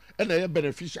company no and a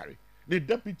beneficiary. The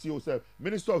deputy yourself,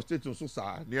 Minister of State so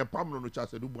sa near Pamela no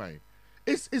chance Dubai.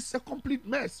 It's a complete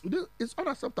mess. It's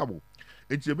unacceptable.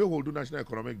 It's a hold national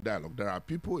economic dialogue. There are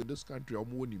people in this country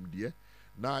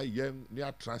now young near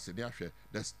transit near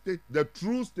the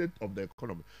true state of the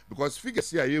economy because figures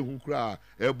here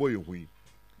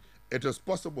it is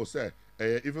possible say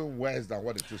even worse than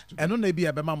what it is today. And no be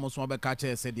a bema most one catch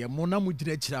said the mona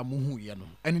mujire chira muhu ye no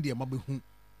any the mabehu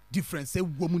different say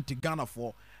woman to Ghana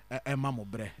for a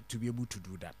mamobre to be able to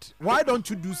do that. Why don't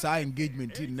you do some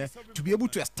engagement in to be able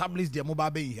to establish the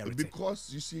mobile inheritance?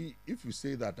 Because you see, if you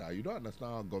say that you don't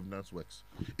understand how governance works.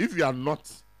 If you are not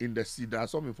in the sea, there are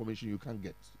some information you can't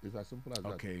get. It's as simple as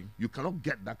that. You cannot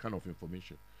get that kind of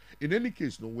information. In any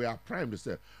case, we are primed to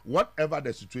say whatever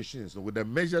the situation is, with the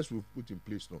measures we've put in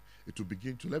place, it will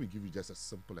begin to. Let me give you just a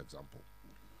simple example.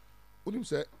 When you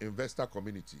say investor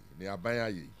community,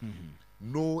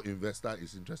 no investor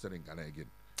is interested in Ghana again.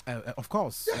 Of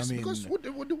course. Yes, I mean, because what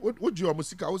do you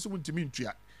also want to mean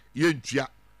to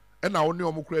and now only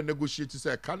negotiate to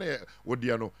say can what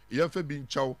you know you being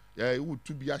chow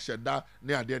to be a shada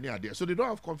near there. So they don't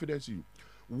have confidence in you.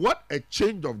 What a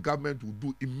change of government will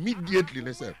do immediately,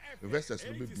 let's say investors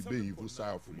will be the evil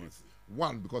side of it.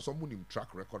 One, because someone in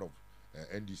track record of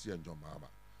NDC and John Mahama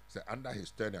say under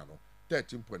his tenure,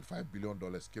 $13.5 billion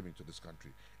came into this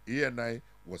country. ENI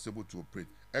was able to operate.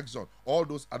 Exxon, all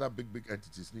those other big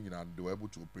entities, they were able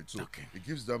to operate. So it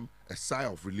gives them a sigh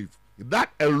of relief.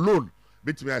 That alone,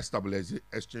 between a stabilize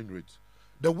exchange rate.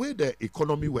 The way the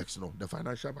economy works, the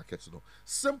financial markets,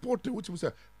 simple thing which we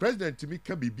say, President to me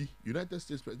can be United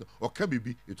States President or can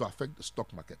be it will affect the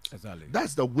stock market. Exactly.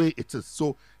 That's the way it is.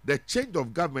 So the change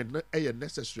of government is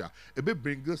necessary. It will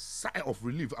bring a sigh of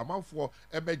relief. Amount for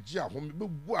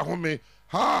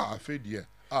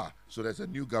so there's a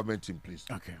new government in place.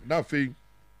 Okay. Now,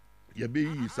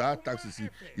 taxes,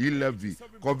 levy,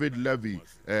 COVID levy,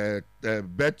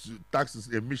 bet taxes,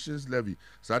 emissions levy.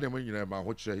 Taxes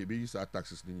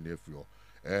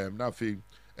now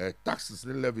taxes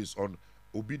and levies on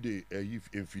obide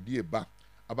infidie ba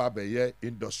about the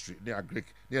industry near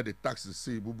Greek near the taxes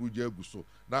say bubu guso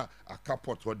now a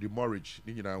capot or the mortgage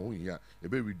here you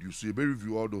be reduce you be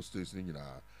review all those things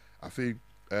I think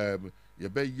you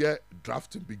be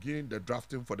drafting beginning the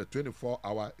drafting for the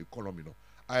 24-hour economy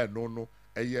I know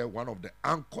one of the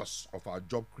anchors of our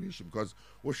job creation because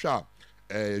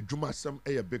Jumasem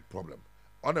a big problem.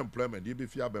 Unemployment you be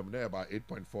about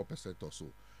 8.4% or so.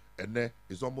 And then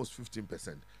it's almost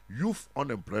 15%. Youth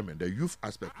unemployment, the youth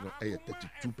aspect,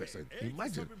 32%.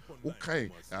 Imagine what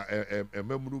kind of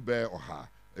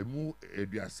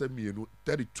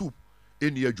 32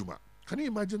 in Yejuma. Can you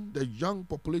imagine the young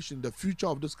population, the future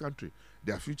of this country?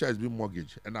 Their future is being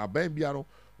mortgaged. And our Bambiano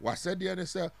was said the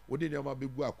NSA within your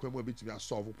big work when we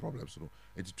solve problems.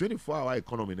 It's 24-hour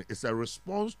economy. It's a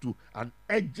response to an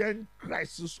urgent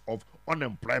crisis of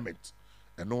unemployment.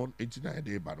 And on 89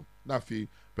 day battle. Now,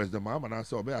 President Mahama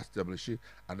said, "Obe establish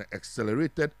an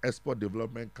accelerated export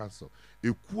development council."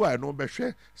 Ikua no be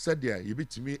said there, you be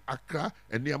to me Ankrah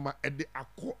and Niama Ede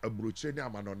Ako Abroche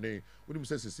Niama no name. When you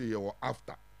say you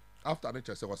after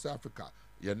nature say was Africa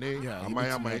yene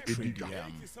amaya edida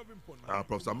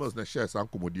Professor Mills na share san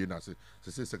komodie na say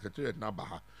secretariat na ba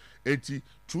ha enti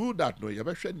through that no ye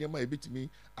be hwe niam a ebitimi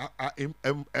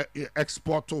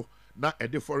export na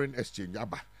e foreign exchange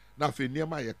aba na fe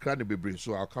niam a ye kra ne bebre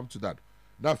so I'll come to that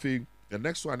na fe the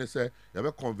next one is ye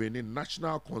be convening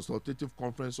National Consultative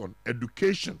Conference on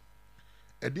Education.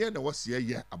 At the end of what's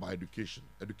here about education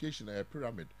a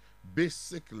pyramid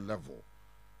basic level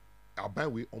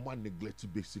about we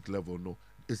neglected basic level no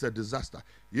it's a disaster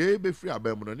ye be free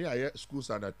about money schools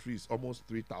under trees almost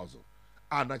 3,000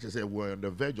 and not just say we're on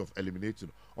the verge of eliminating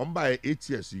on by 8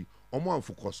 years on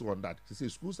focus on that to say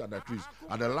schools under trees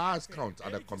at the last count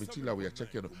at the committee level we are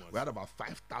checking we had about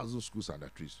 5,000 schools under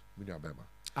trees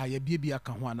baby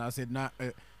I said na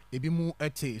ebi mu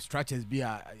ete structures bi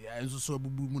a enso so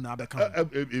bubu mu na abeka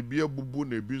ebi bubu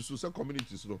na ebi so say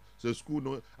communities no say school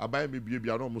no abai me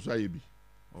bia no mo so ayebi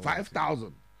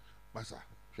 5,000 masa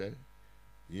hwe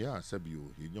yeah sabi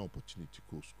o he nya opportunity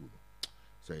go school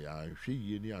say ya hwe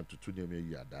ye ni antutu ne me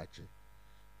yi adache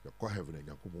you call heaven and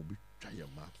yakomo bi twa ye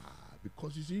ma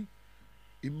because you see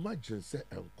imagine say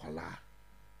enkola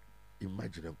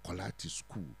to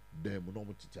school dem no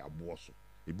mo tete abo so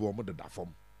ebi wo mo de da fam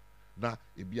na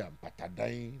ebi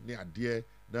ampatadan ne ade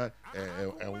na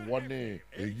wone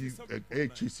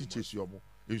chesi omo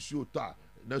ensuo ta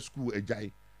na school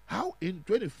ejai how in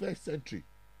 21st century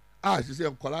she say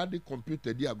encourage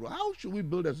computer diagram how should we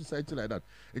build a society like that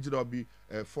it will be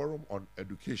a forum on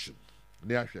education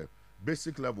near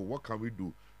basic level what can we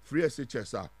do free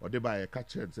SHS or they buy a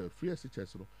catcher and say free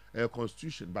SHS no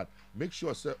constitution but make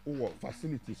sure say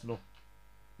facilities no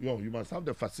you must have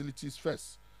the facilities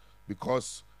first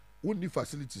because only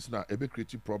facilities now a bit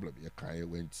creative problem you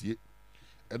can went here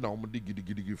and now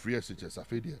gidi free SHS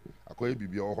afede akoye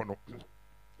bibia ho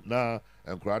na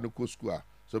Ankrah no ko school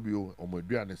so bi o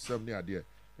modua ne sem ne ade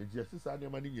e je sisa ne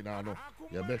mani nyina no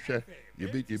ye be hwe ye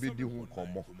be di hu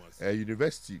komo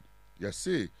university ye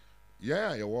say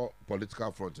ye wo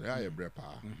political front ye bre pa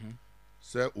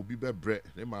say obi be bre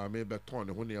ne maame be ton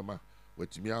ne ho ne ma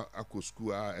watimi akọ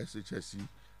school SHS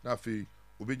na fe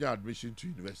obenya admission to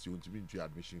university won't be into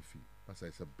admission fee. That's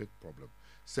it's a big problem.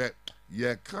 Say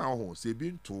yeah, can't say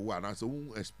being to one as a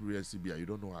experience be you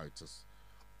don't know how it is.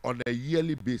 On a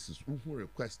yearly basis, who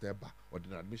request there or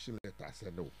the admission letter say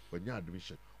no when you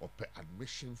admission or pay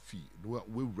admission fee. No,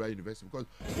 we write university because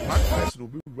one person will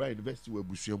be right university where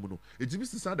Bushiamuno. It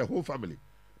means to send the whole family.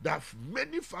 There are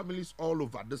many families all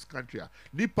over this country.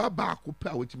 Nipa ba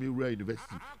kupa with me write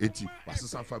university. Eti, but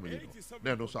some family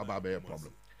no. No, so about a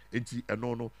problem.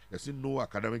 No, there's no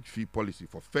academic fee policy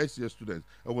for first year students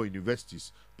or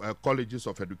universities, colleges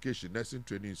of education, nursing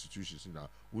training institutions in our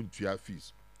untia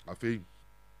fees. I think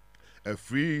a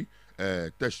free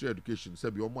tertiary education,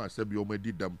 Sebi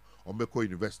did them or Meko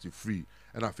University free,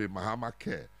 and I think Mahama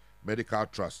Care, Medical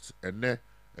Trust, and ne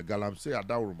Galamse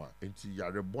Adauruma, into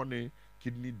Yarebone,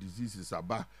 kidney diseases,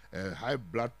 about high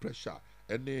blood pressure,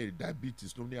 any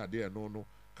diabetes, no near there, no,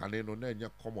 can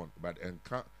no common, but and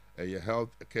can't. A health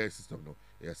care system no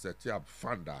a set up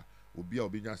funder will be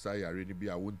obinya say already be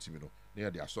a wontimi no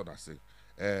near their son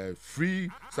say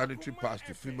free sanitary pass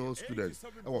to female students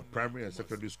our primary and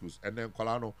secondary schools and then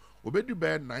kolano obedu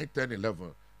be 9 10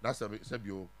 11 that's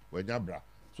sebio wenyabra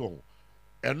so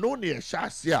and no near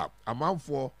shasia amount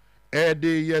for a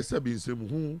day yes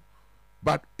hu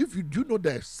but if you do know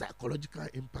the psychological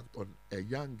impact on a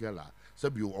young girl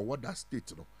sebio or what that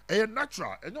state no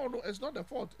natural and no it's not the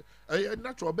fault a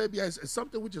natural baby is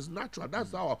something which is natural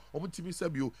that's how omutimi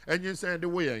sebio and you say the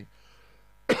way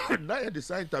now you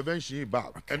decide intervention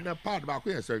back and then part back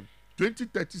when you say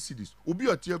 20-30 cities obi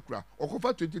otiekura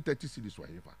okofa 20-30 cities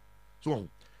whatever so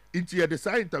into your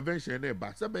design intervention and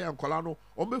back say yan kola no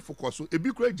o me focus so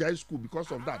ebi kura jai school because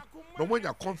of that no when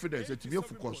your confidence that you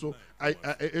focus so I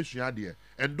there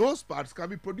and those parts can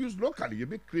be produced locally you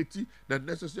make create the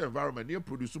necessary environment you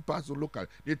produce parts local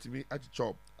need me at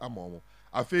chop amomo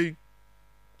I think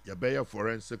you bear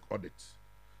forensic audit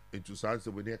into science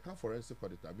when you can forensic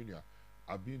audit I mean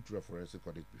I've been through a forensic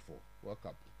audit before work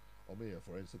up or me a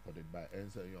forensic audit by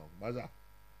Mensah Young Maza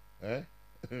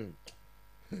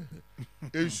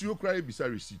ensure cry bisa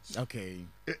receipts okay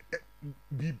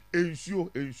ensure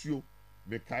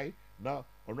mekai now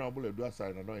honorable Edward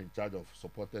Sign are not in charge of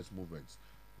supporters movements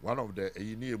one of the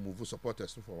you need to move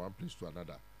supporters from one place to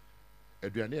another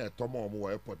Edward Tomo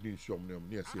Omo airport near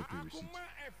CP receipt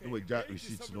no get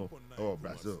receipts no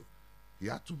Brazil he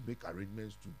had to make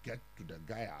arrangements to get to the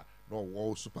guy no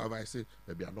wall supervisor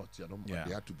maybe are not here no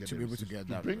they had to get to be able to get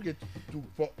that bring it to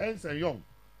for Mensah Young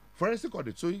forensic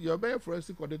audit. So you're very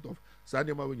forensic audit of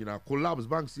Sanima when you know collapse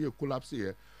banks here, collapse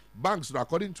here. Banks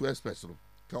according to experts,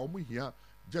 almost here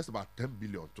just about 10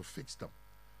 billion to fix them.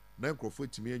 Now,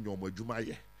 Crawford to me and your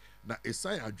Majumaye. Now, a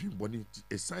sign I dream bonnet,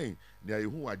 a sign near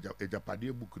who a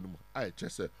Japade book. I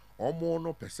just say, almost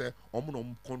no per se,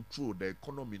 almost control the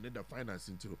economy and the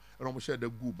financing. And almost share the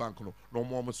good bank, no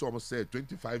more, almost say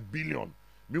 25 billion.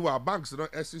 Meanwhile, banks, no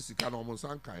SEC can almost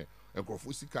unkind and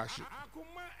Crawford cash.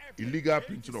 Illegal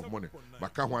printing of money,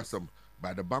 but can't want some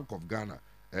by the Bank of Ghana.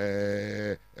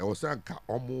 Was saying,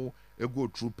 almost go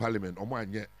through Parliament, almost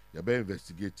yet, you better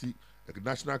investigate.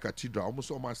 National Cathedral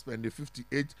almost spend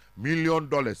 $58 million.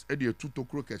 Eddie two to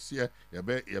crook here. You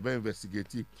better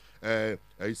investigate. A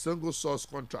single source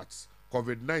contracts,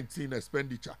 COVID-19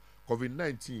 expenditure,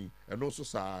 COVID-19, and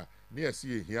also near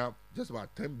see here just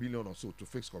about 10 billion or so to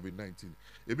fix COVID-19.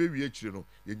 A baby you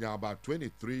know about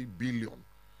 23 billion.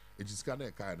 It is kind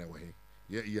of way.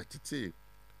 Yet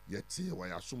why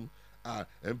assume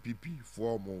NPP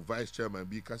form vice chairman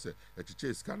because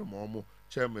it's kind of more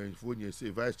chairman for you say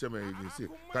vice chairman you say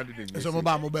candidate. So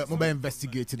mobile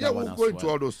investigating. Yeah, we'll go into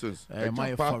all those things.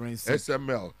 My forensic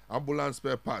SML, ambulance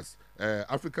spare parts,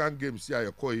 African Games here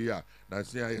you call here. Now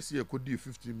see I see you could do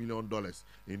 $50 million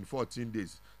in 14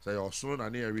 days. So your son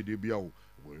and every day will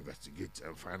investigate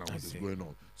and find out what is going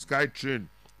on. Sky Train,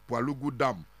 Palugu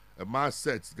Dam. Mass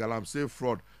sets, Galamsey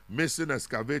fraud, missing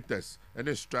excavators, and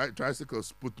a tricycle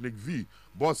Sputnik V,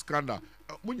 boss scandal.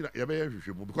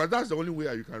 Because that's the only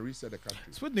way you can reset the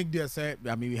country. Sputnik there said,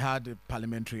 I mean, we had a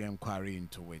parliamentary inquiry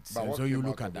into it. So you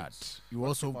look at that. You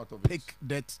also pick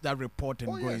that report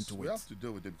and go into it. We have to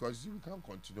deal with it because we can't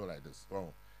continue like this.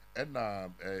 Oh. And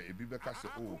Bibeka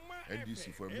said, oh,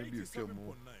 NDC for maybe a film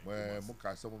where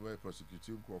Muka some of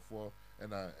prosecuting Crawford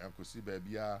and Uncle see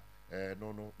baby.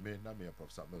 No, me, not me,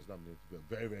 Prof. Samuels, not me.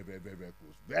 Very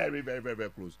close. Very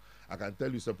close. I can tell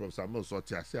you, some Prof. Samuels, so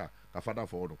Tiasia, a father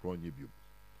for all the crown you.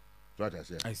 What I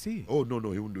say? I see. Oh,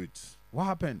 no, he won't do it. What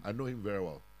happened? I know him very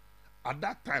well. At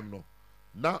that time, no.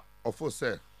 Now, of course,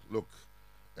 say, look,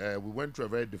 we went through a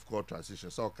very difficult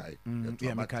transition. So, okay,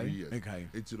 about 3 years. Okay.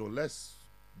 It's, let's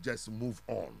just move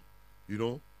on,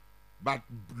 But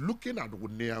looking at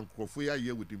what Nean Crawford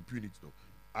here with impunity,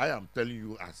 I am telling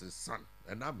you as a son,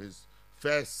 and I'm his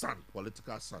first son,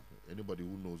 political son. Anybody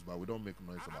who knows, but we don't make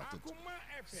noise about it.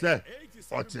 Sir,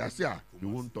 Otiasia, you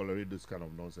won't tolerate this kind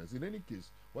of nonsense. In any case,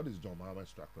 what is John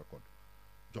Mahama's track record?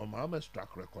 John Mahama's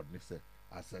track record,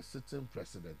 as a sitting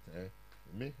president,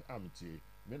 me,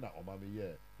 me na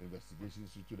Omami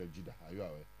investigations into the Jida. Are you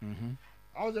aware?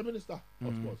 I was a minister,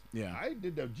 of course. Yeah. I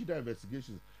did the Jida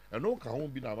investigations. And no can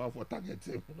be a man for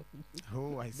targeting.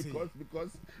 Oh, I see.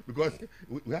 Because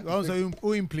we have also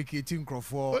implicating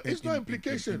Crawford. It's no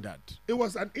implication. In that. It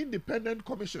was an independent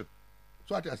commission.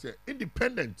 So what I say,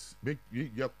 independent. Make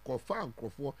you confirm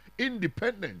Crawford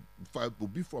independent. If I will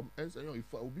be from if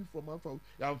I will be from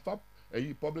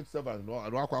a public servant,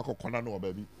 no,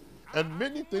 baby. And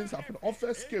many things happen.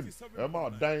 Offers came.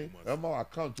 Emma dying. Emma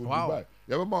account to Dubai.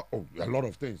 A lot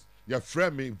of things. Your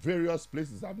friend me various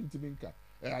places having to make.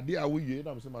 I did away here.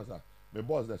 I'm saying, Masa, my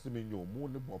boss that's saying you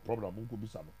more problem. Won't be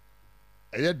some.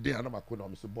 And yet they are not my could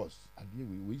say, boss. I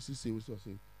did we say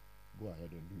go ahead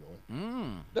and do your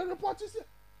way. The report is here.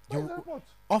 Where's the report?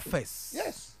 Office.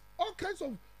 Yes, all kinds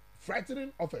of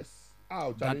frightening offers.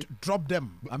 That drop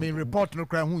them. I mean, report no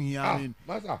crime. I mean,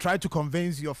 try to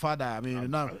convince your father. I mean,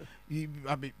 now.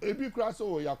 I mean, if you cross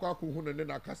over Yakwaku and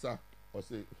then Akasa or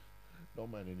say,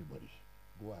 don't mind anybody.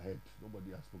 Go ahead.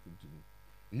 Nobody has spoken to me.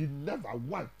 He never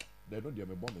once. They know they are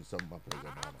bombing some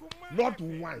president. Not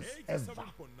once ever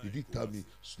did he tell me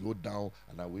slow down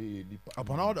and away.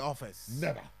 Upon all the offers.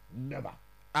 Never.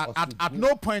 At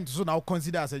no point so now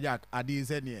consider as a jack. I did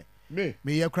say me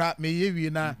ye crap me ye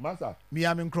na me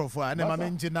am in Crawford and my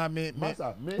me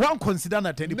one consider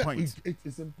at any point. It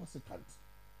is impossible.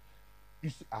 You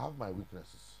see, I have my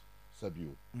weaknesses.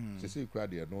 Sabio. Say cry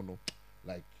there, no.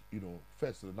 Like,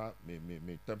 first not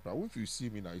me temper. If you see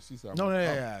me now, you see something. No,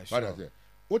 yeah, sure.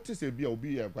 What is a be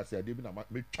because I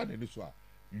didn't me channel this one.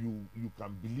 You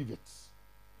can believe it.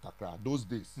 Takra. Those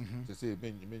days. They say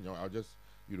I'll just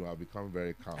I'll become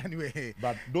very calm. Anyway.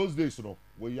 But those days,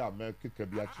 where you are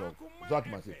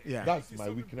that's my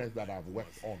weakness that I've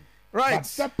worked on. Right.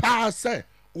 But say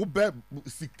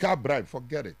Sika bribe,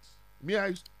 forget it. Me,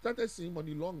 I started seeing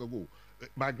money long ago.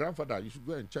 My grandfather, you should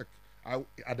go and check.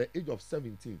 At the age of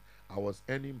 17, I was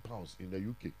earning pounds in the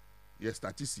UK. Yes,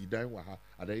 statistics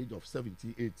at the age of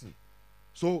 17, 18.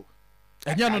 So,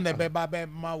 no,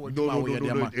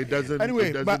 it doesn't.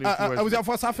 Anyway, but I was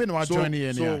for something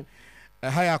joining so,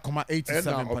 a higher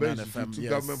 87.9 FM. Yes.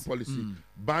 Government policy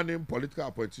banning political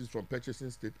appointees from purchasing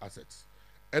state assets.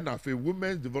 And if a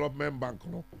women's development bank,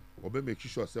 or make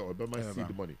sure say or see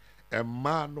the money. a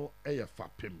man no a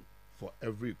fapim for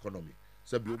every economy.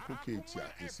 So be okay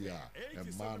is here. A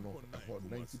man no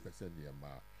 90%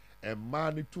 a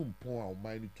man 2 pound,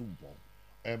 mine 2 pound.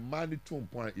 A man 2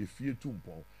 pound, if you 2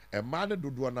 pound. A man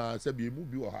do na say be mu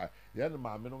bi o ha. Ya na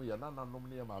ma me no ya na nanom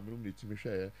ne ma me no ne timi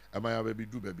hwe. E ma ya be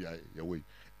du ba bia ye we.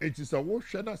 It is a wo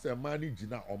hwe na say man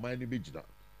gina o man be gina.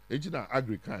 Ejina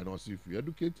agri kind also if you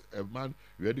educate a man,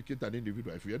 you educate an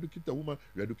individual. If you educate a woman,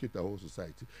 you educate the whole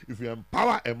society. If you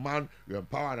empower a man, you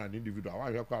empower an individual.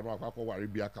 If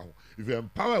you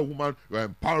empower a woman, you're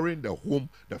empowering the home,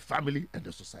 the family, and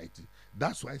the society.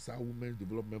 That's why it's our Women's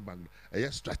Development Bank, a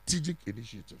strategic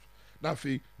initiative. Now,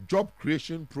 for job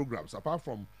creation programs, apart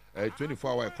from a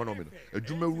 24-hour economy, a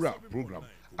Jumewura program,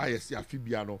 I see a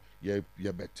Fibiano, you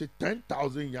bet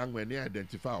 10,000 young men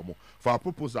identify for a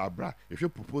proposal, bra. If you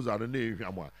propose on a name,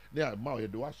 near Mao, you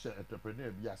do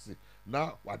entrepreneur,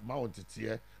 now what mounted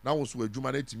here, now was where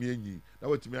Jumanate me, now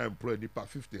what me employ Nipa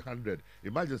 50, 100.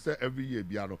 Imagine say every year,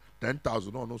 Biano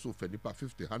 10,000 or no, so for Nipa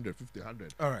 50, 100, 50,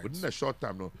 100. All right. Within a short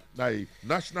time, no, now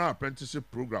national apprenticeship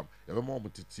program, every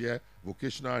moment here,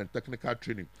 vocational and technical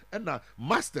training, and now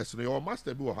masters, your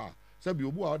master do ha. So be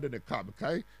obu out the car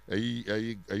kai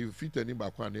you fit any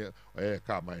back one here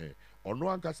car my or no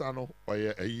ankasa no or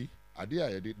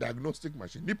ade diagnostic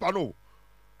machine nipa no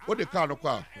what the car no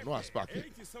car no aspark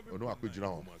or no akujina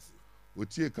ho o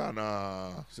tie car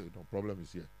na say no problem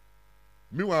is here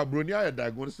meanwhile bronia a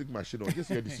diagnostic machine or just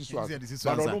here this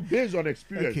but no based on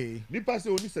experience okay. Nipa say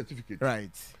only certificate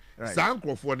right.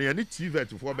 Ankrah for the any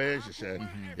TVET for be share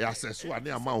ya access one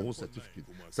na ma ho certificate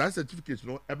san certificate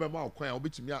no ebe ma kwan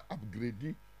obetimi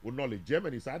upgrade o knowledge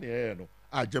Germany san na no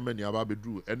Germany aba be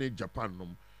do any Japan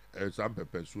no some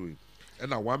pepper so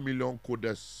and a 1 million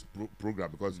coders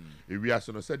program because if we are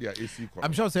so said their AC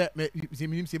I'm sure say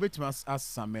betimi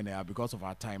ask some many because of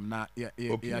our time now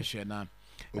share now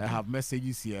I have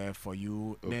messages here for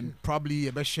you then probably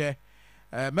a share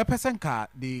my person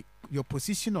your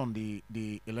position on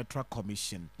the Electoral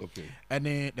Commission. Okay. And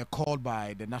the call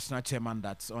by the national chairman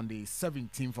that's on the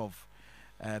 17th of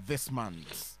this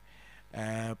month.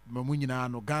 No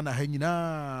Ghana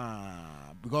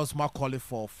because my call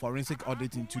for forensic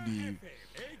audit into the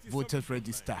voters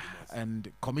register and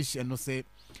commission no say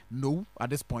no at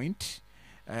this point.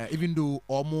 Even though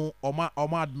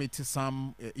Omo admitted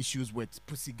some issues with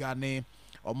Pussy Ghana,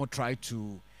 Omo try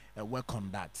to work on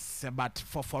that. But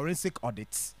for forensic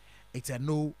audits, it's a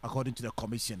no according to the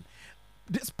commission.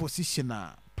 This position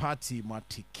party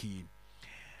matiki.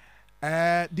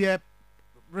 The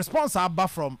response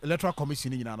about from Electoral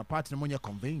Commission in the party when you're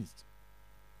convinced.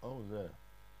 Oh there.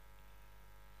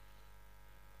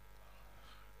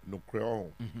 No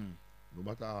creole. No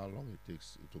matter how long it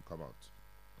takes it to come out.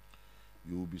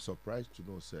 You will be surprised to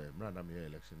know say Mrana me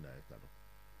election director.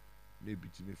 Maybe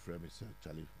to me friend say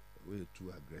Charlie way too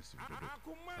aggressive.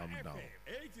 Calm down.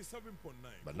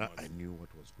 But now I knew what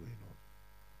was going on.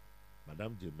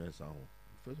 Madam Mensah,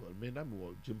 first of all, Madam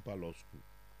was Jimpa Law School.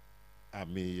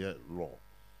 I'm a law.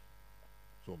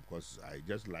 So because I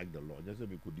just like the law. Just say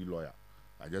me could be lawyer.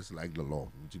 I just like the law.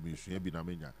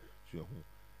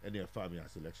 Any family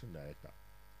as election director.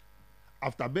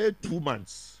 After about 2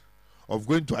 months of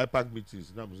going to IPAC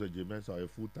meetings, now Mr. Mensah a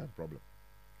full-time problem.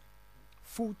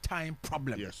 Full-time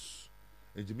problem. Yes.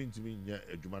 And it means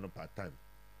a Jumano part-time.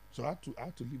 So I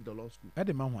had to leave the law school.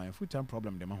 The man why full-time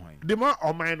problem, the man why. The man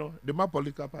or minor, the man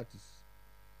political parties.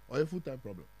 Or a full-time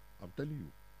problem. I'm telling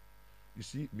you. You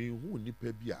see, me who ni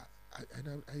pebia.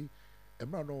 I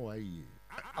am not know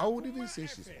I would even say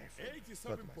she's my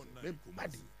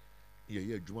friend.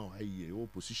 Yeah, Juma your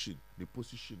position, the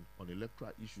position on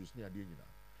electoral issues near the Union.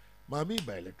 Mami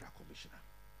by electoral commissioner.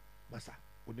 Masa.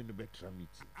 Within the better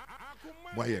meeting,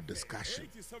 why a discussion?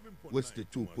 What's the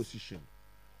two position?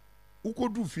 Who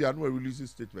could do fear no release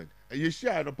statement? And you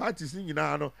share the parties in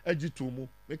Yano, Edgitumu.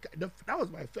 That was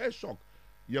my first shock.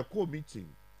 Your co-meeting,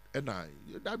 and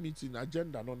that meeting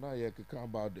agenda no na ye come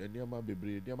about the Niama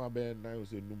Bebre, Niama Ben, I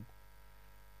was a num.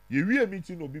 You real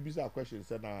meeting no BBC question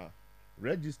said na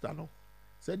register no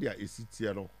said there is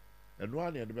it no and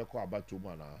one and the call about 2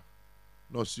 months.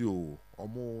 No see you or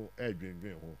more Edwin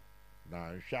home.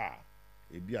 Na sha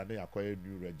ebi ane acquire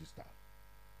new register.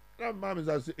 Na mama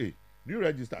is say eh new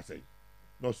register say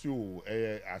no so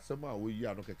asema we yi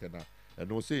ano keke na and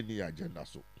no say ni agenda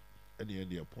so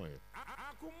any point.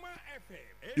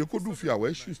 You could do fear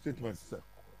we issue statement say.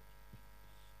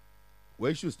 We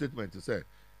issue statement to say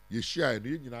you share and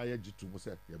you nyina ye gitu mo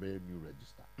say you be new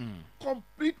register.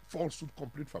 Complete falsehood,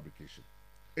 complete fabrication.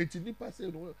 And nipa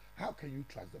say no, how can you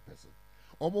trust the person?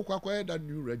 Omo kwakwa that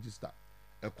new register.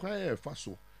 A quiet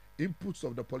faso, inputs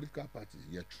of the political parties.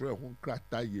 Ye try hon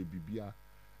krata ye bibia.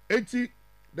 Enti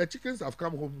the chickens have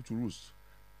come home to roost.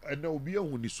 And there will be a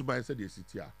when the suba said they sit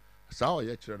here. So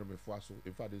ye try no me so.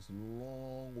 In fact, it's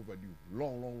long overdue.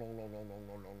 Long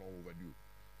overdue.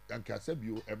 And can say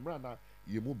you emrana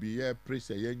you mu be here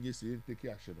praise ye nye say take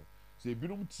action. Say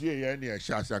binum tie ye any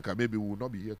chance and maybe we will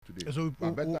not be here today. So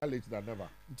but better late than never.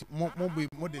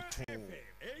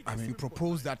 I mean, you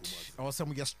propose that also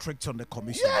we get strict on the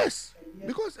commission. Yes,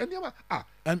 because and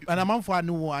a man for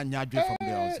new one from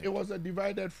there. It was a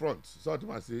divided front. So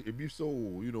to say it be so,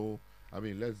 you know. I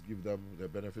mean, let's give them the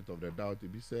benefit of the doubt.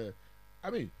 It be say, I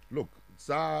mean, look,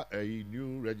 sir, a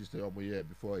new register of year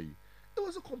before it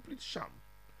was a complete sham,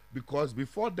 because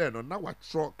before then, on now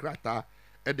truck crata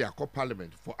at the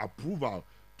parliament for approval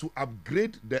to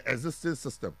upgrade the existing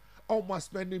system, almost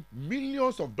spending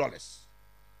millions of dollars.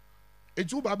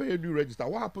 It will be a new register.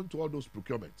 What happened to all those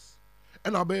procurements?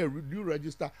 And I'll be a new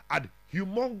register at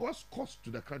humongous cost to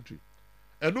the country.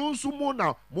 And also more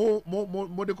now, more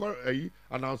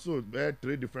and also 3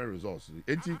 different results.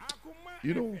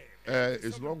 You know,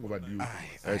 it's long overdue.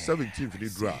 17th in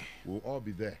Ankrah, we'll all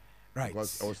be there. Right.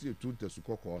 Because I was see Tunte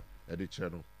Sukoko at the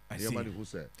channel. Somebody who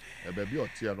said, baby or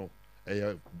Tiano,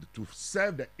 to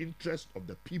serve the interest of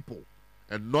the people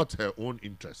and not her own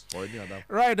interest or any other.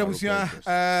 Right, Monsieur.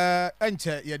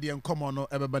 Enche, yeah, the uncommon no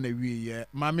ever been a wee.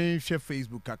 Mammy, share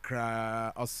Facebook,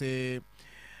 Ankrah, or say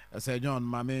John,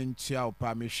 Mammy, Chiao,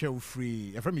 Pa, me show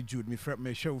free. If me Jude,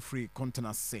 me show free,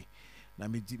 content say. Na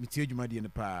me tell you, my dear,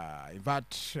 in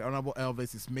fact, Honorable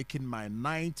Elvis is making my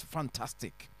night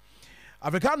fantastic.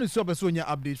 African is so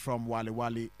update from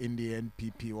Wale in the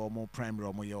NPP or more primary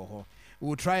or more yoho. We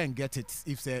will try and get it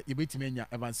if say you beat me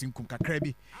Evans in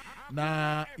Kumkakrebi.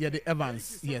 Na yeah the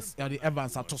Evans, yes, yeah the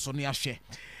Evans at Tosonia share.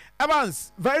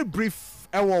 Evans, very brief.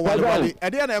 Wale.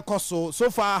 At the end so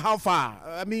far, how far?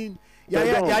 I mean,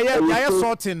 yeah,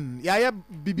 sorting, yeah,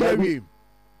 BBA.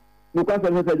 Because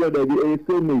I said there is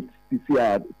stalemate this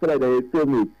year. So like there is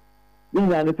stalemate. This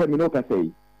is an no can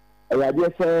say. I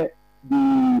just say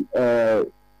the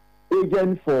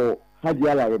agent for Haji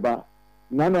Alariba.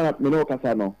 Nana Mino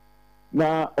Casano.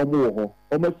 Na omo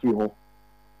free ho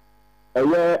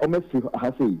omo free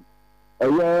hase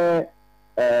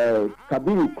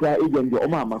Kabiru kra agent the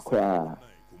omo amakra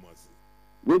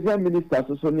regional minister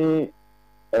so ni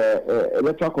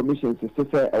electoral commission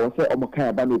say I was say omo kan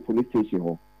aba no police station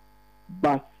ho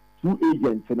but 2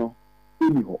 agents no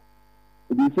eni ho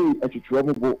we say atwetwe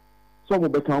omo bo so omo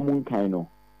be kan omo kan no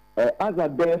as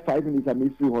at there 5 minutes I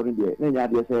miss free ho there na nya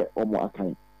dey say omo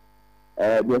akan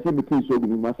they say me please so be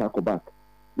Mensah go back.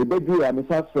 The bedroom I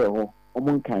Mensah for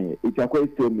among kind. It's a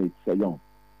quite stalemate, young.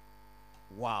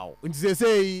 Wow. They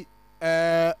say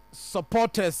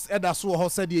supporters that's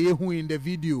what said who in the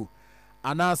video.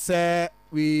 And I say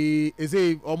we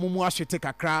say omumu should take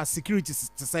a crash security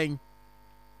to saying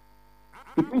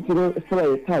security is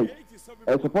very tight.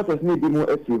 Supporters need more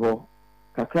every ho.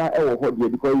 Kakra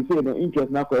because you say no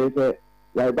interest now say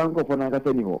like bank of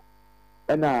Ankrah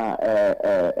and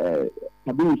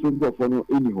Kabiru should go for no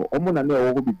anyhow. Omona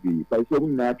no will be by so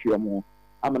natural more.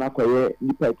 I'm an acquire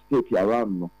nipa to take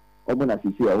around no. Omona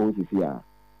see our own see. All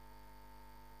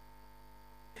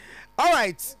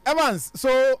right, Evans.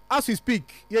 So as we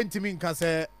speak, Yentimin can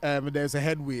say there's a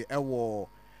headway, a war,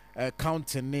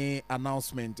 counting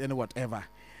announcement, and whatever.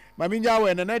 Maminja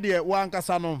when an idea one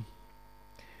casano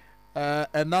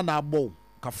and nana bow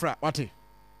kafra what?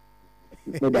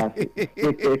 That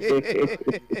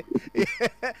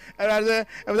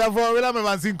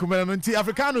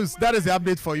is the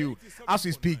update for you as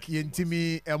we speak.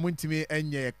 Yentimi muntimi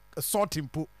enye sorting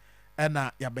put and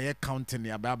yabe counting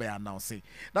yabe announcing.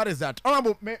 That is that.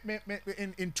 Honorable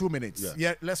in 2 minutes.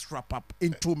 Yeah, let's wrap up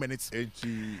in 2 minutes.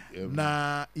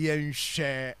 Na yen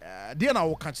share dear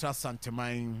na catch us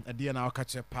santimine dear na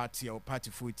catch a party or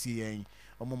party footy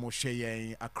omomo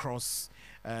share across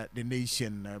the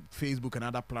nation, Facebook and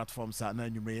other platforms are now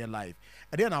you live.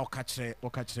 And then I'll catch a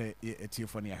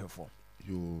telephone here for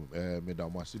you.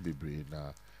 Madam Wasi Bibre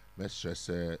na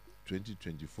Mensah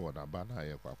 2024 na bana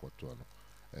ya kwa kotono.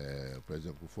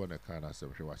 President Kufuor na kana se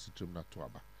wasi trim na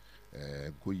toaba.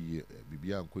 Nkoyi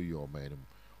bibia nkoyi o man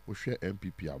wo hwe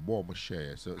NPP abo mo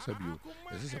share so sabio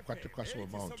ese kwate kwaso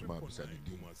amount ma bisa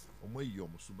di omo yi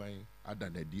omo suban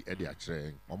adanadi e de a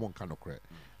kire omo nka no kre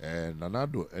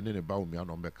nanado ene ne bawo mi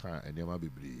ano mbeka enema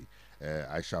bebre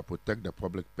I shall protect the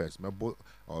public purse mebo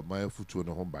my future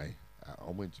no homban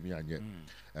omo ntimi anye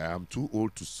I'm too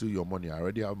old to steal your money. I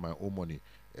already have my own money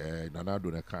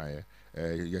nanado na kan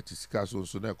yetisika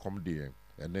so na come dey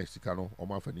and next cano or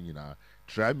my fanny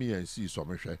try me and see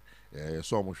some share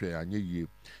so much and ye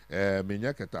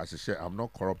I'm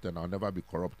not corrupt and I'll never be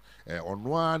corrupt on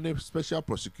one special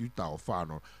prosecutor or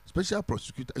fano special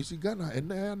prosecutor you see Ghana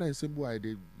and I same way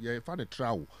they find a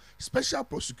trial special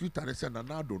prosecutor and said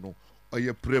I don't know or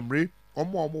your primary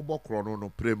omo bokro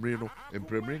no primary no in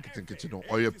primary kitchen no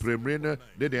or your primary no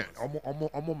they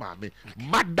omo mame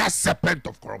mother serpent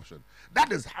of corruption.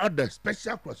 That is how the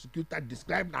special prosecutor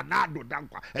described Nanado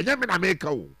Dankwa and then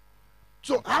America.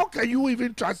 So how can you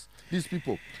even trust these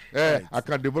people? Right. I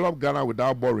can develop Ghana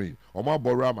without borrowing. Oma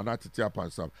borrow manatiti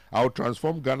pansam. I'll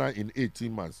transform Ghana in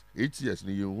 18 months. 8 years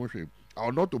ni you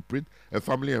I'll not operate a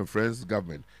family and friends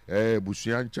government.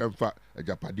 Bushian Chamfa, a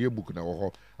Japadie book na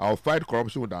oho. I'll fight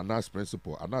corruption with Anas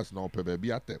principle. Anas now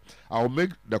pebebiate. I'll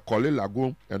make the Kole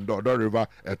Lagoon and Dodo River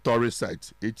a tourist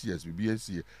site. 8 years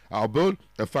BNC. I'll build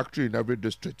a factory in every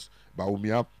district.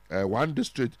 Baumia, one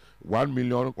district, 1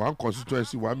 million, one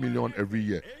constituency, 1 million every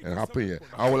year, and happen here.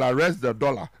 I will arrest the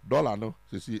dollar no,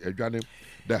 you see,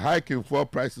 the hike in fuel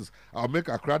prices. I'll make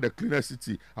Ankrah the cleanest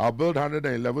city. I'll build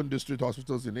 111 district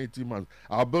hospitals in 18 months.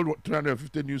 I'll build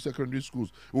 350 new secondary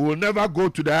schools. We will never go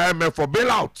to the IMF for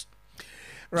bailout.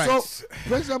 Right. So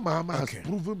President Mahama has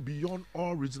proven beyond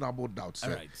all reasonable doubts.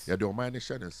 Right. Yeah, the Omani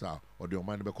Shannon or the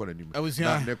Omani Bekonim. I was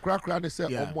here. The crack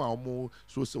said, Omo,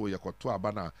 so we got to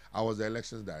Abana. I was the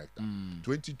elections director.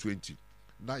 2020.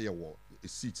 Now you were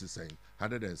seats is saying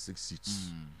 106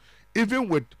 seats. Even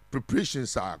with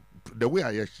preparations, the way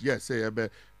I say,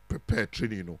 prepare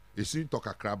training, you know, you see talk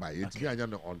a crab by it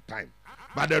on time.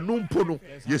 But the no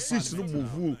your seats no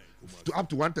move to up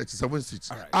to 137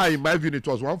 seats. Right. In my view, it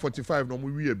was 145. No,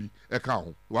 we be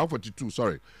account 142.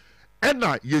 Sorry. And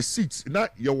now your seats now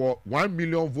your 1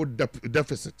 million vote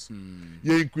deficit.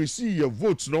 You increase your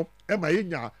votes. No,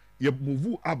 you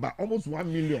move about almost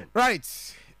 1 million. Right.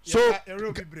 So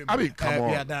I mean, come on.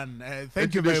 We are done.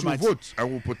 Thank you very much. Vote. I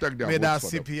will protect their votes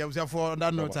for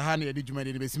that note.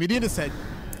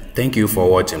 Thank you for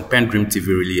watching. PENDREAM TV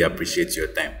really appreciates your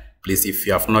time. Please, if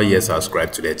you have not yet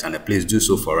subscribed to the channel, please do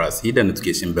so for us. Hit the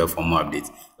notification bell for more updates.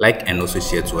 Like and also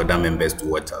share to other members to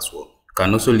watch as well. You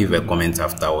can also leave a comment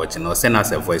after watching or send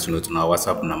us a voice note on our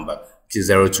WhatsApp number, which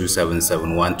is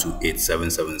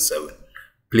 0277128777.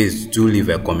 Please do leave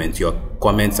a comment. Your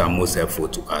comments are most helpful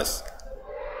to us.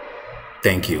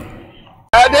 Thank you.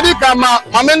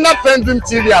 PENDREAM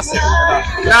TV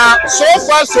now, so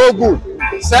far so good.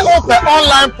 Say open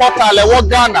online portal e wo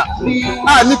Ghana.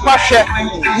 Nipa share,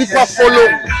 nipa follow,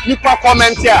 nipa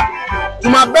comment here. To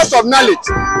my best of knowledge,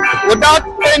 without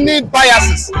any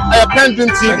biases, PENDREAM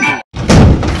TV.